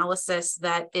an analysis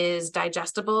that is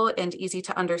digestible and easy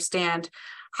to understand.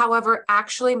 However,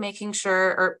 actually making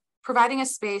sure or providing a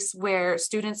space where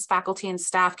students, faculty, and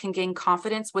staff can gain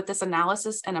confidence with this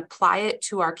analysis and apply it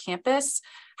to our campus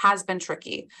has been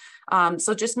tricky.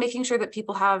 So just making sure that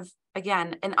people have,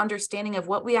 again, an understanding of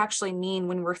what we actually mean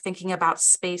when we're thinking about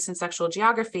space and sexual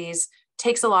geographies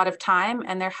takes a lot of time.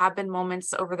 And there have been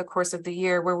moments over the course of the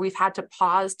year where we've had to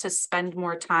pause to spend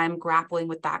more time grappling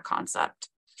with that concept.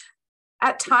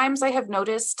 At times, I have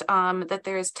noticed that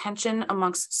there is tension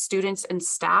amongst students and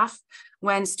staff.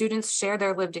 When students share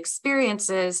their lived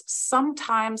experiences,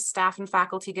 sometimes staff and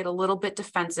faculty get a little bit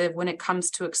defensive when it comes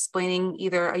to explaining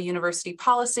either a university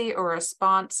policy or a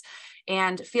response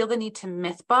and feel the need to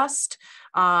myth bust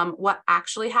what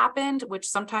actually happened, which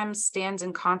sometimes stands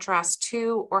in contrast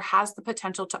to or has the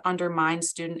potential to undermine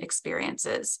student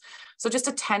experiences. So just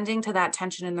attending to that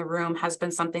tension in the room has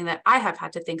been something that I have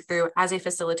had to think through as a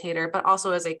facilitator, but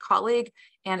also as a colleague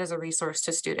and as a resource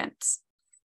to students.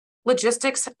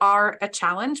 Logistics are a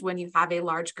challenge when you have a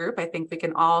large group. I think we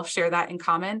can all share that in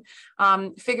common.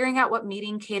 Figuring out what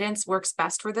meeting cadence works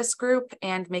best for this group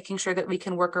and making sure that we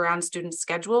can work around student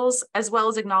schedules, as well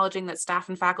as acknowledging that staff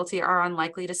and faculty are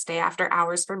unlikely to stay after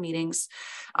hours for meetings,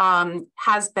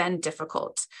 has been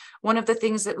difficult. One of the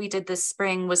things that we did this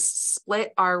spring was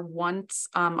split our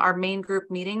main group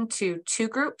meeting to 2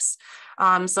 groups.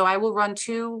 So I will run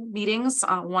 2 meetings,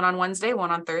 one on Wednesday,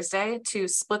 one on Thursday, to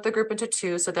split the group into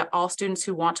 2 so that all students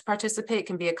who want to participate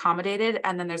can be accommodated.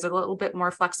 And then there's a little bit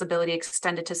more flexibility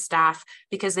extended to staff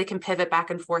because they can pivot back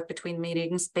and forth between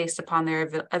meetings based upon their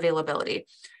availability.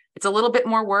 It's a little bit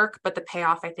more work, but the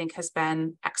payoff, I think, has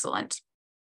been excellent.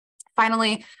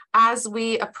 Finally, as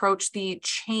we approach the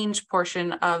change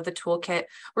portion of the toolkit,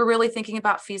 we're really thinking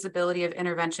about feasibility of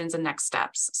interventions and next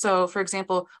steps. So, for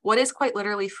example, what is quite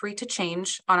literally free to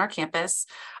change on our campus,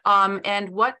 and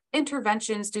what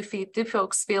interventions do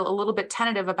folks feel a little bit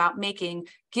tentative about making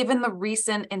given the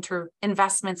recent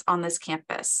investments on this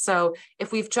campus? So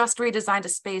if we've just redesigned a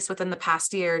space within the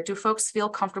past year, do folks feel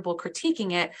comfortable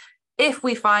critiquing it if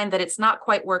we find that it's not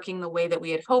quite working the way that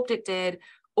we had hoped it did,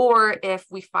 or if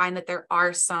we find that there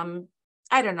are some,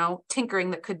 I don't know,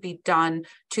 tinkering that could be done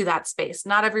to that space?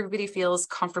 Not everybody feels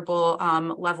comfortable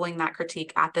leveling that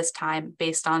critique at this time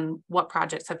based on what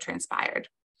projects have transpired.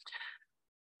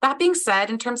 That being said,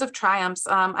 in terms of triumphs,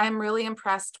 I'm really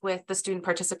impressed with the student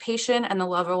participation and the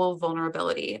level of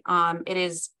vulnerability. It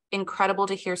is incredible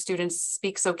to hear students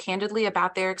speak so candidly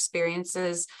about their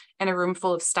experiences in a room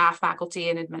full of staff, faculty,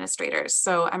 and administrators.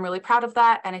 So I'm really proud of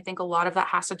that. And I think a lot of that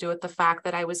has to do with the fact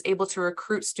that I was able to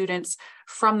recruit students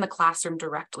from the classroom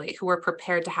directly who were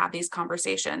prepared to have these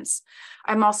conversations.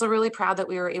 I'm also really proud that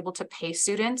we were able to pay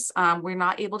students. We're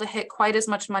not able to hit quite as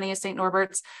much money as St.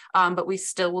 Norbert's, but we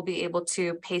still will be able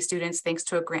to pay students thanks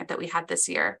to a grant that we had this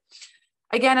year.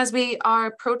 Again, as we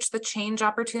approach the change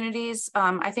opportunities,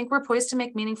 I think we're poised to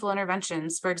make meaningful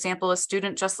interventions. For example, a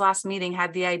student just last meeting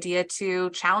had the idea to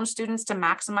challenge students to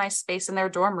maximize space in their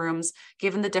dorm rooms,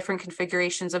 given the different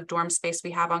configurations of dorm space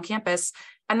we have on campus.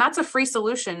 And that's a free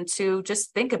solution to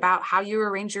just think about how you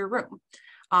arrange your room.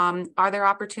 Are there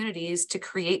opportunities to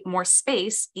create more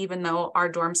space, even though our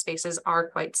dorm spaces are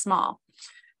quite small?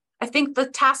 I think the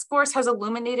task force has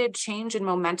illuminated change and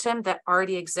momentum that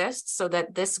already exists so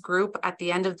that this group at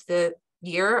the end of the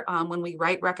year, when we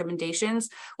write recommendations,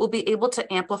 will be able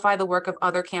to amplify the work of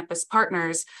other campus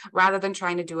partners rather than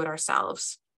trying to do it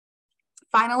ourselves.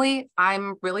 Finally,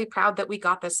 I'm really proud that we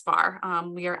got this far.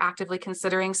 We are actively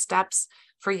considering steps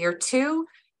for year 2.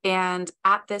 And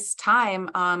at this time,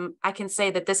 I can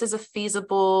say that this is a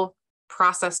feasible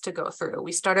process to go through.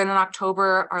 We started in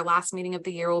October. Our last meeting of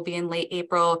the year will be in late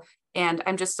April. And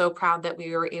I'm just so proud that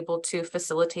we were able to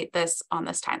facilitate this on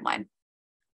this timeline.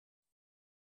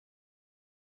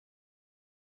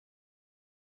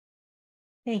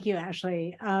 Thank you,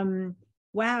 Ashley.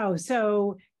 Wow.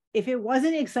 So if it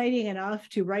wasn't exciting enough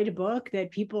to write a book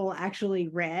that people actually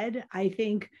read, I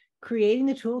think creating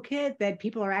the toolkit that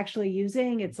people are actually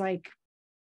using, it's like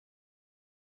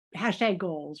hashtag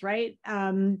goals, right?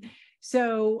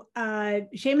 So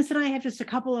Shamus and I have just a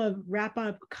couple of wrap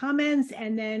up comments,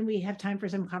 and then we have time for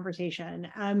some conversation.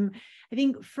 I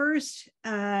think first,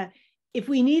 if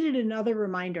we needed another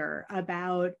reminder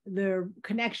about the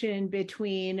connection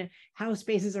between how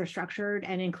spaces are structured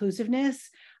and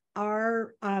inclusiveness,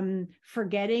 our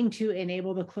forgetting to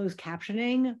enable the closed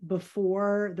captioning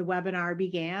before the webinar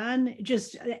began,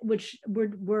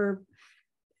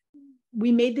 we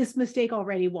made this mistake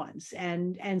already once.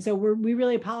 And so we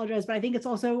really apologize, but I think it's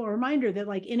also a reminder that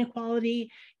like inequality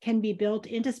can be built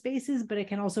into spaces, but it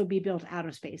can also be built out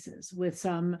of spaces with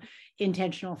some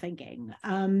intentional thinking.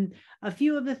 A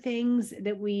few of the things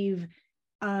that we've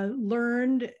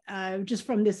learned just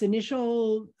from this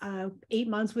initial 8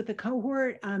 months with the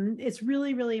cohort, it's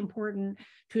really, really important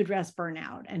to address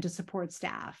burnout and to support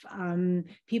staff.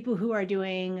 People who are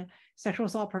doing sexual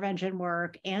assault prevention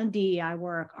work and DEI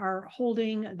work are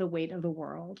holding the weight of the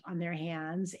world on their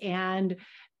hands. And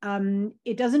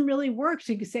it doesn't really work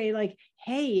to say like,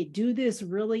 hey, do this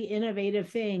really innovative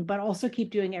thing, but also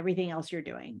keep doing everything else you're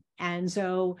doing. And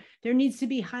so there needs to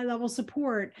be high-level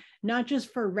support, not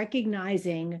just for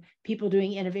recognizing people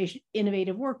doing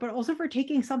innovative work, but also for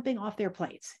taking something off their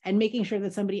plates and making sure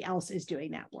that somebody else is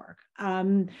doing that work.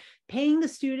 Paying the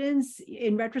students,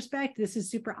 in retrospect, this is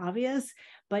super obvious,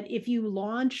 but if you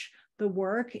launch the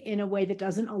work in a way that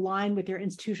doesn't align with your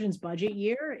institution's budget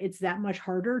year, it's that much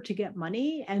harder to get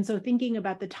money. And so thinking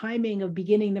about the timing of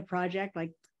beginning the project,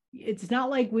 like it's not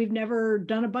like we've never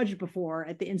done a budget before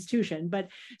at the institution, but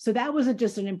so that was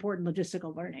just an important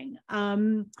logistical learning.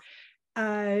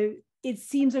 it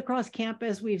seems across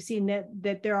campus, we've seen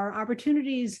that there are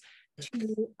opportunities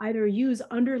to either use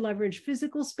under-leveraged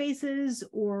physical spaces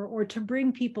or to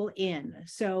bring people in.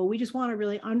 So we just want to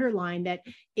really underline that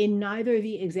in neither of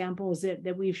the examples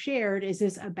that we've shared is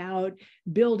this about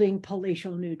building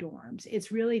palatial new dorms.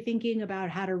 It's really thinking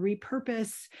about how to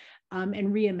repurpose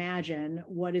and reimagine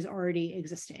what is already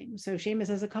existing. So Shamus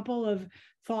has a couple of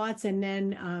thoughts, and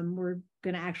then we're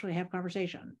going to actually have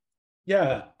conversation.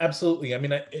 Yeah, absolutely. I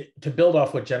mean, to build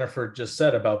off what Jennifer just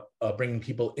said about bringing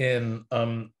people in,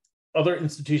 other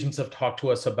institutions have talked to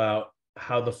us about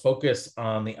how the focus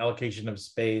on the allocation of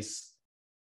space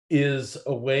is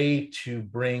a way to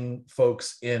bring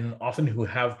folks in, often who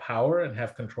have power and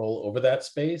have control over that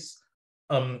space.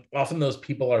 Often those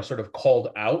people are sort of called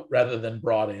out rather than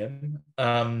brought in.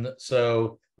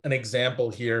 So an example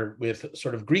here with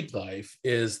sort of Greek life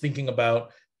is thinking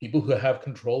about people who have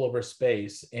control over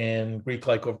space in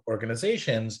Greek-like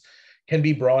organizations can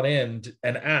be brought in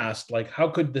and asked, like, how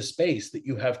could the space that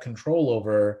you have control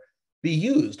over be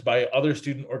used by other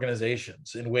student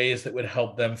organizations in ways that would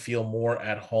help them feel more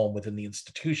at home within the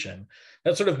institution?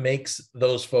 That sort of makes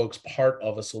those folks part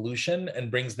of a solution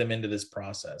and brings them into this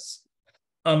process.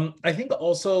 I think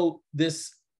also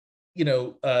this,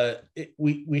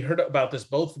 we heard about this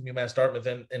both from UMass Dartmouth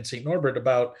and St. Norbert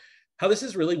about how this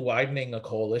is really widening a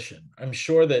coalition. I'm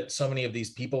sure that so many of these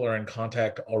people are in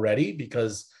contact already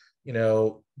because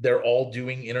they're all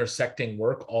doing intersecting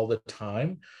work all the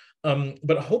time.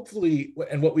 But hopefully,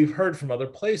 and what we've heard from other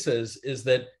places is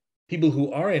that people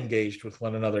who are engaged with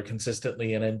one another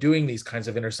consistently and in doing these kinds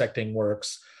of intersecting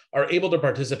works are able to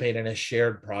participate in a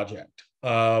shared project.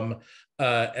 And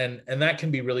that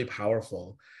can be really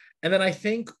powerful. And then I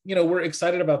think, we're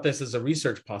excited about this as a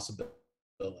research possibility.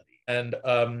 And,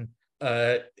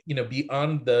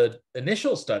 beyond the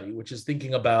initial study, which is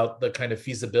thinking about the kind of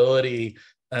feasibility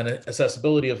and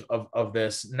accessibility of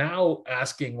this, now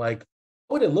asking, like,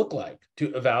 what would it look like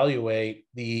to evaluate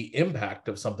the impact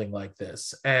of something like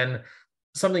this? And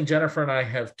something Jennifer and I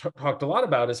have talked a lot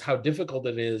about is how difficult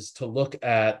it is to look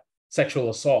at sexual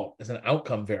assault as an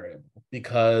outcome variable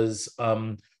because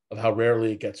of how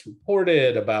rarely it gets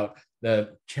reported, about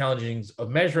the challenges of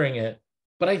measuring it.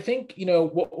 But I think,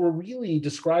 what we're really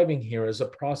describing here is a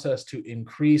process to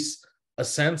increase a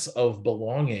sense of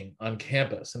belonging on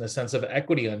campus and a sense of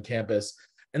equity on campus.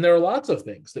 And there are lots of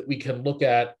things that we can look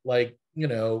at, like,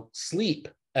 sleep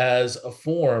as a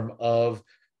form of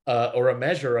or a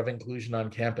measure of inclusion on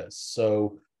campus.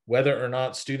 So whether or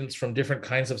not students from different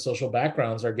kinds of social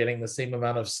backgrounds are getting the same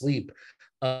amount of sleep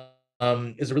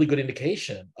is a really good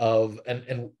indication of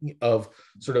of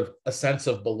sort of a sense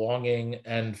of belonging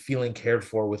and feeling cared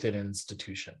for within an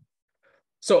institution.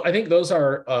 So I think those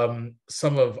are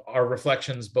some of our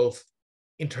reflections, both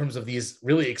in terms of these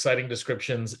really exciting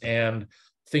descriptions and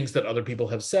things that other people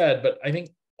have said. But I think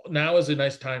now is a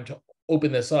nice time to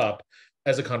open this up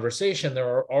as a conversation. There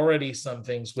are already some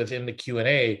things within the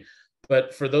Q&A,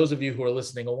 but for those of you who are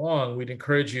listening along, we'd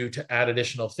encourage you to add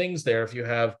additional things there. If you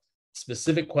have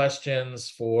specific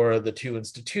questions for the two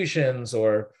institutions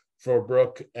or for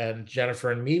Brooke and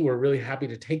Jennifer and me, we're really happy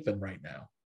to take them right now.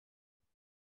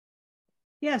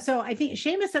 Yeah, so I think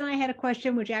Shamus and I had a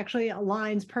question which actually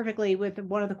aligns perfectly with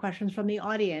one of the questions from the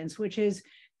audience, which is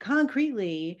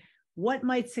concretely, what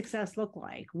might success look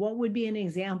like? What would be an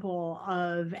example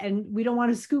of, and we don't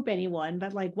want to scoop anyone,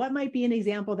 but like, what might be an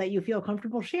example that you feel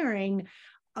comfortable sharing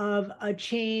of a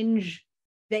change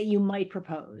that you might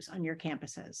propose on your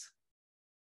campuses?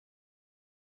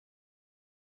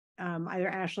 Either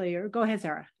Ashley or go ahead,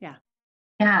 Sarah. Yeah.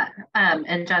 Yeah,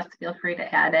 and just feel free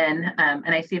to add in.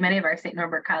 And I see many of our St.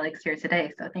 Norbert colleagues here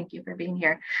today, so thank you for being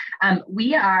here.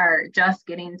 We are just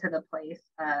getting to the place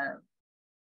of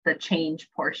the change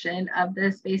portion of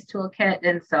the space toolkit.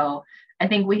 And so I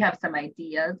think we have some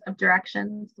ideas of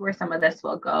directions where some of this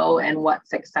will go and what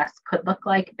success could look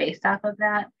like based off of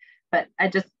that. But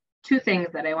two things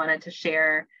that I wanted to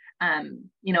share.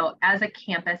 As a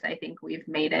campus, I think we've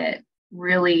made it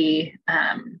really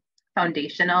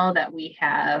foundational that we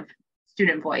have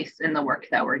student voice in the work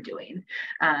that we're doing,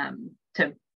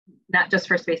 to not just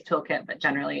for Space Toolkit, but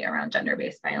generally around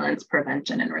gender-based violence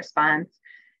prevention and response.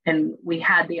 And we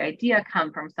had the idea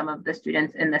come from some of the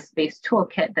students in the Space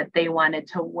Toolkit that they wanted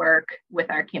to work with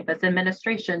our campus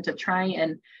administration to try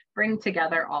and bring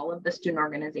together all of the student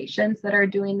organizations that are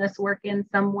doing this work in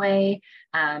some way,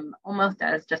 almost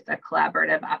as just a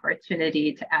collaborative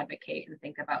opportunity to advocate and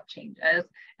think about changes.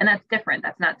 And that's different.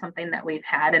 That's not something that we've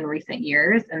had in recent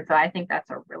years. And so I think that's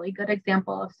a really good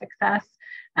example of success.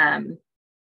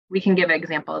 We can give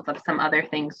examples of some other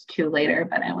things too later,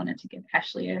 but I wanted to give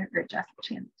Ashley or Jess a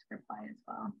chance to reply as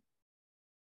well.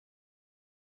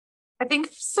 I think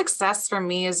success for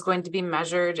me is going to be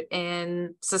measured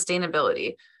in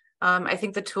sustainability. I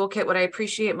think the toolkit, what I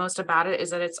appreciate most about it is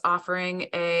that it's offering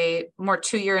a more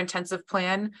 2-year intensive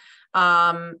plan.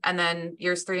 And then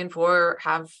years 3 and 4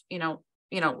 have,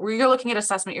 where you're looking at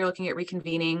assessment, you're looking at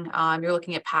reconvening, you're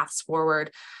looking at paths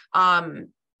forward.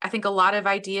 I think a lot of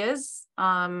ideas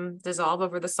dissolve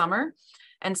over the summer.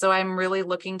 And so I'm really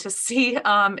looking to see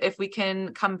if we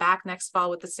can come back next fall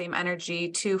with the same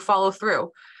energy to follow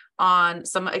through on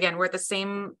some. Again, we're at the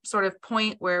same sort of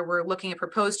point where we're looking at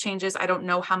proposed changes. I don't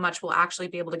know how much we'll actually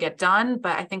be able to get done,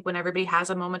 but I think when everybody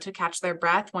has a moment to catch their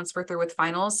breath, once we're through with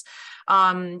finals,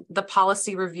 the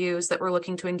policy reviews that we're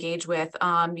looking to engage with,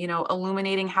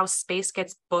 illuminating how space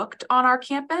gets booked on our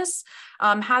campus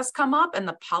has come up, and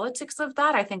the politics of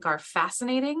that I think are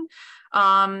fascinating.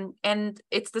 And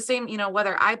it's the same,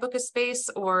 whether I book a space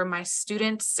or my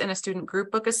students in a student group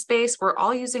book a space, we're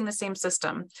all using the same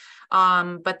system.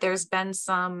 But there's been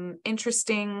some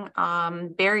interesting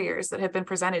barriers that have been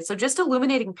presented. So just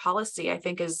illuminating policy, I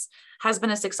think, has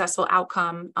been a successful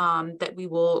outcome that we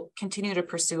will continue to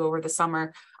pursue over the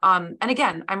summer. And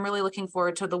again, I'm really looking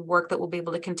forward to the work that we'll be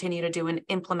able to continue to do and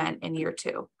implement in year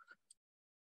 2.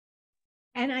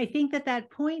 And I think that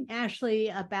point, Ashley,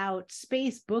 about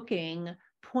space booking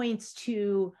points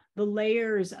to the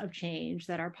layers of change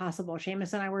that are possible.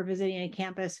 Shamus and I were visiting a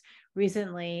campus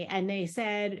recently, and they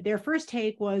said their first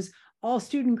take was all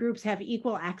student groups have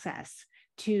equal access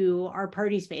to our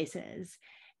party spaces.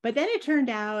 But then it turned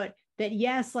out that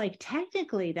yes, like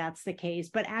technically that's the case,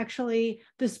 but actually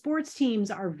the sports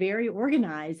teams are very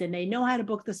organized and they know how to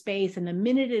book the space. And the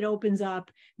minute it opens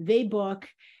up, they book.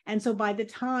 And so by the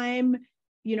time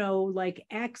like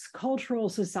X cultural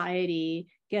society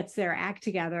gets their act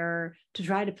together to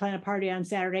try to plan a party on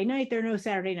Saturday night, there are no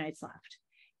Saturday nights left.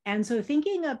 And so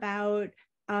thinking about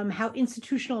how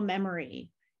institutional memory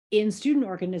in student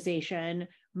organization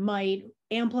might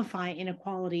amplify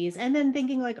inequalities, and then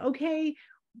thinking like, okay,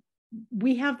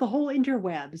 we have the whole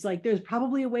interwebs, like there's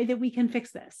probably a way that we can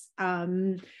fix this,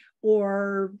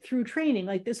 or through training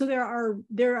like this. So there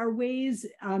are ways,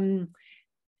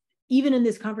 even in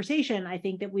this conversation, I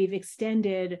think that we've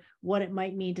extended what it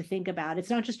might mean to think about. It's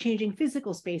not just changing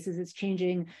physical spaces, it's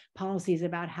changing policies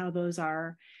about how those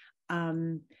are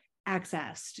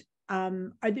accessed.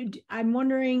 I'm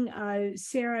wondering,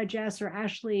 Sarah, Jess, or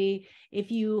Ashley, if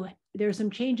there's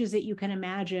some changes that you can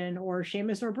imagine, or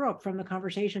Shamus or Brooke, from the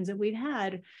conversations that we've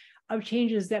had, of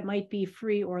changes that might be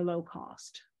free or low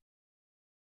cost.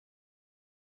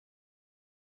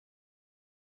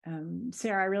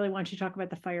 Sarah, I really want you to talk about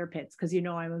the fire pits because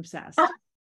I'm obsessed.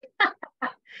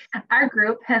 Our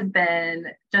group has been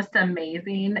just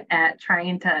amazing at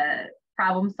trying to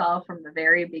problem solve from the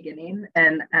very beginning.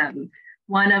 And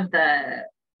one of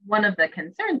the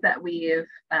concerns that we've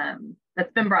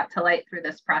that's been brought to light through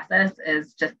this process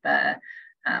is just the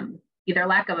either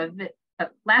lack of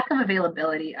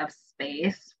availability of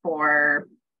space for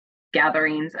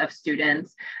gatherings of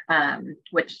students,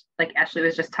 which, like Ashley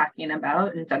was just talking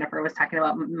about and Jennifer was talking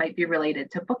about, might be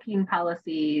related to booking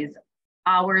policies,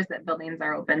 hours that buildings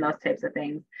are open, those types of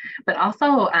things. But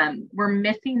also we're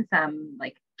missing some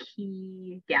like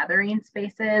key gathering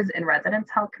spaces in residence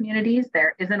hall communities.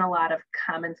 There isn't a lot of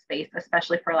common space,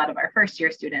 especially for a lot of our first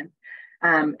year students.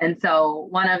 And so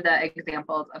one of the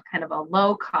examples of kind of a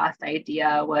low cost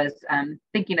idea was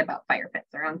thinking about fire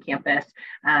pits around campus,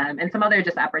 and some other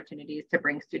just opportunities to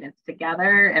bring students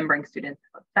together and bring students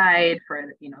outside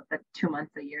for the 2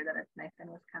 months a year that it's nice in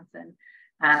Wisconsin,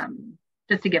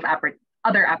 just to give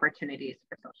other opportunities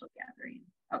for social gatherings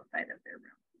outside of their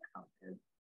rooms and houses.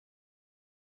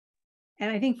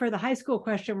 And I think for the high school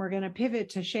question, we're going to pivot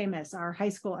to Shamus, our high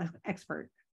school expert.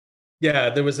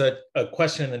 Yeah, there was a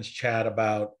question in the chat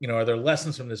about, are there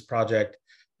lessons from this project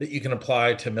that you can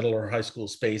apply to middle or high school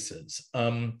spaces?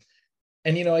 And,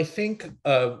 I think,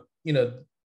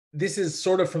 this is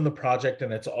sort of from the project,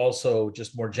 and it's also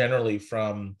just more generally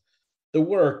from the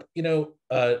work.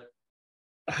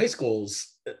 High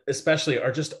schools especially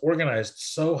are just organized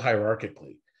so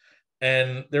hierarchically,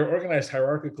 and they're organized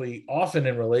hierarchically often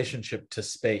in relationship to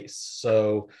space.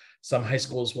 So some high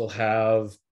schools will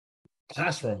have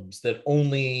classrooms that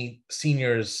only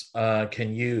seniors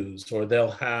can use, or they'll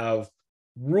have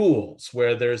rules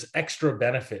where there's extra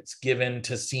benefits given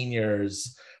to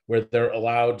seniors, where they're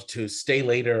allowed to stay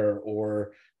later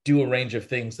or do a range of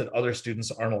things that other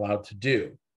students aren't allowed to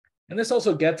do. And this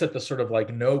also gets at the sort of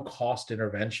like no cost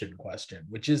intervention question,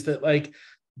 which is that like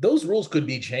those rules could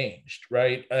be changed,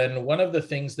 right? And one of the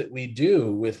things that we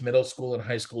do with middle school and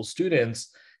high school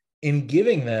students in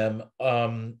giving them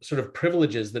sort of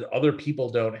privileges that other people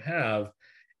don't have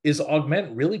is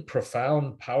augment really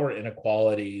profound power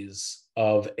inequalities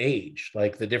of age,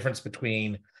 like the difference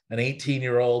between an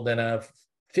 18-year-old and a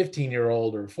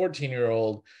 15-year-old or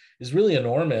 14-year-old is really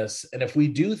enormous. And if we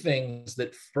do things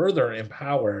that further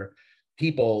empower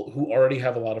people who already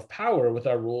have a lot of power with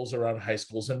our rules around high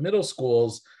schools and middle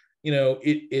schools, you know,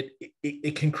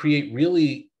 it can create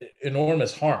really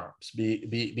enormous harms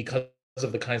because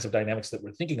of the kinds of dynamics that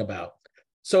we're thinking about.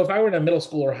 So if I were in a middle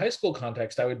school or high school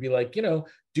context, I would be like, you know,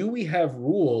 do we have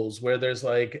rules where there's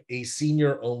like a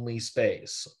senior only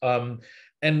space? And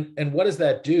what does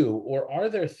that do? Or are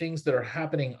there things that are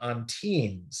happening on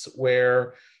teams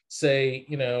where, say,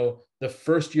 you know, the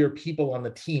first year people on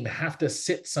the team have to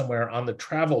sit somewhere on the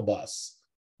travel bus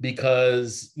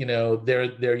because, you know,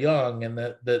 they're young, and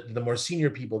the more senior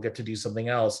people get to do something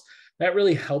else? That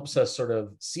really helps us sort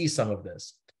of see some of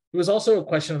this. There was also a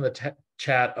question in the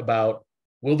chat about,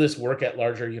 will this work at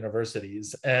larger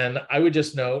universities? And I would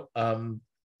just note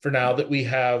for now that we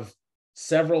have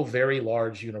several very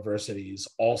large universities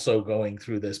also going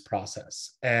through this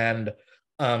process. And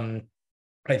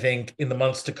I think in the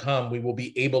months to come, we will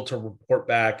be able to report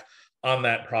back on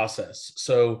that process.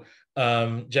 So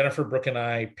Jennifer, Brooke, and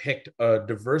I picked a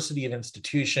diversity of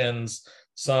institutions,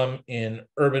 some in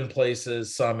urban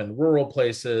places, some in rural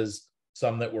places,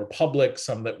 some that were public,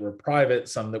 some that were private,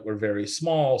 some that were very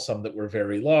small, some that were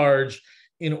very large,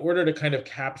 in order to kind of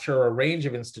capture a range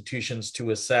of institutions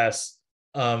to assess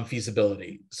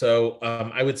feasibility. So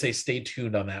I would say stay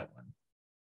tuned on that one.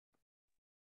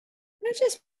 I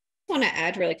just want to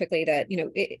add really quickly that, you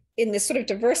know, in this sort of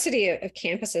diversity of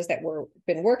campuses that we've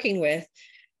been working with,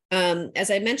 as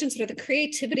I mentioned, sort of the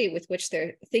creativity with which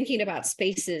they're thinking about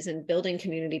spaces and building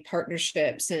community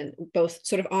partnerships, and both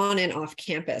sort of on and off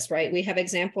campus, right? We have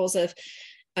examples of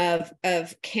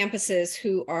campuses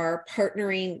who are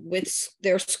partnering with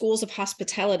their schools of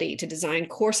hospitality to design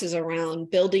courses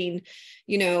around building,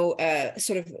 you know,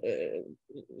 sort of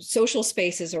social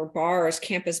spaces or bars,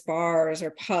 campus bars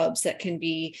or pubs that can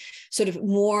be sort of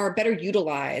better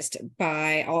utilized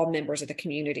by all members of the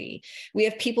community. We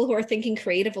have people who are thinking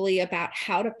creatively about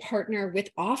how to partner with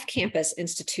off-campus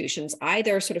institutions,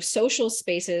 either sort of social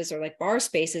spaces or like bar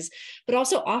spaces, but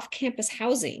also off-campus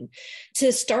housing,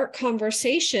 to start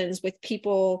conversations with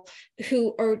people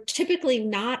who are typically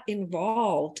not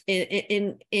involved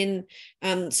in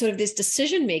sort of this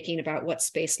decision-making about what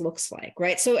space looks like,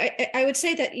 right? So I would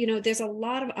say that, you know, there's a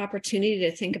lot of opportunity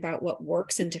to think about what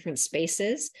works in different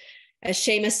spaces. As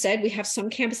Shamus said, we have some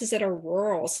campuses that are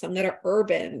rural, some that are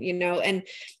urban, you know, and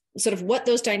sort of what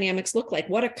those dynamics look like.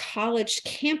 What a college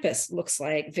campus looks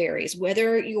like varies.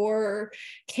 Whether your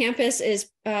campus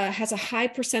has a high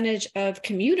percentage of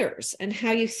commuters, and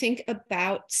how you think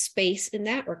about space in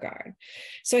that regard.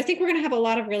 So I think we're going to have a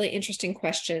lot of really interesting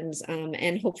questions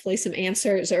and hopefully some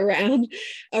answers around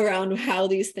how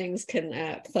these things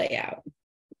can play out.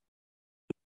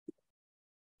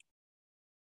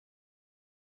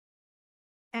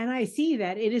 And I see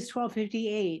that it is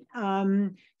 12:58.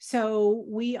 So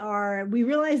we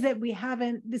realize that we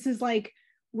haven't, this is like,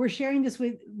 we're sharing this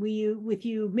with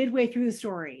you midway through the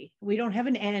story. We don't have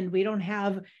an end. We don't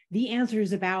have the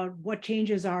answers about what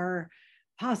changes are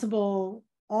possible,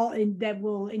 that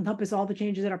will encompass all the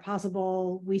changes that are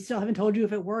possible. We still haven't told you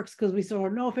if it works because we still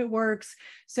don't know if it works.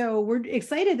 So we're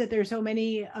excited that there's so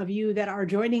many of you that are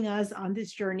joining us on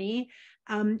this journey.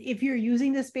 If you're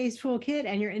using the Space Toolkit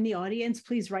and you're in the audience,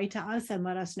 please write to us and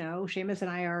let us know. Shamus and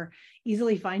I are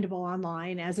easily findable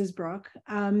online, as is Brooke.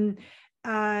 And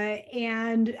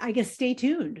I guess stay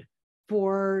tuned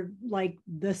for like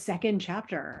the second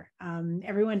chapter.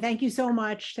 Everyone, thank you so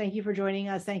much. Thank you for joining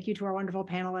us. Thank you to our wonderful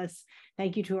panelists.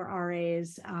 Thank you to our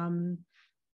RAs. And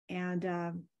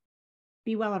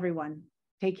be well, everyone.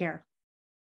 Take care.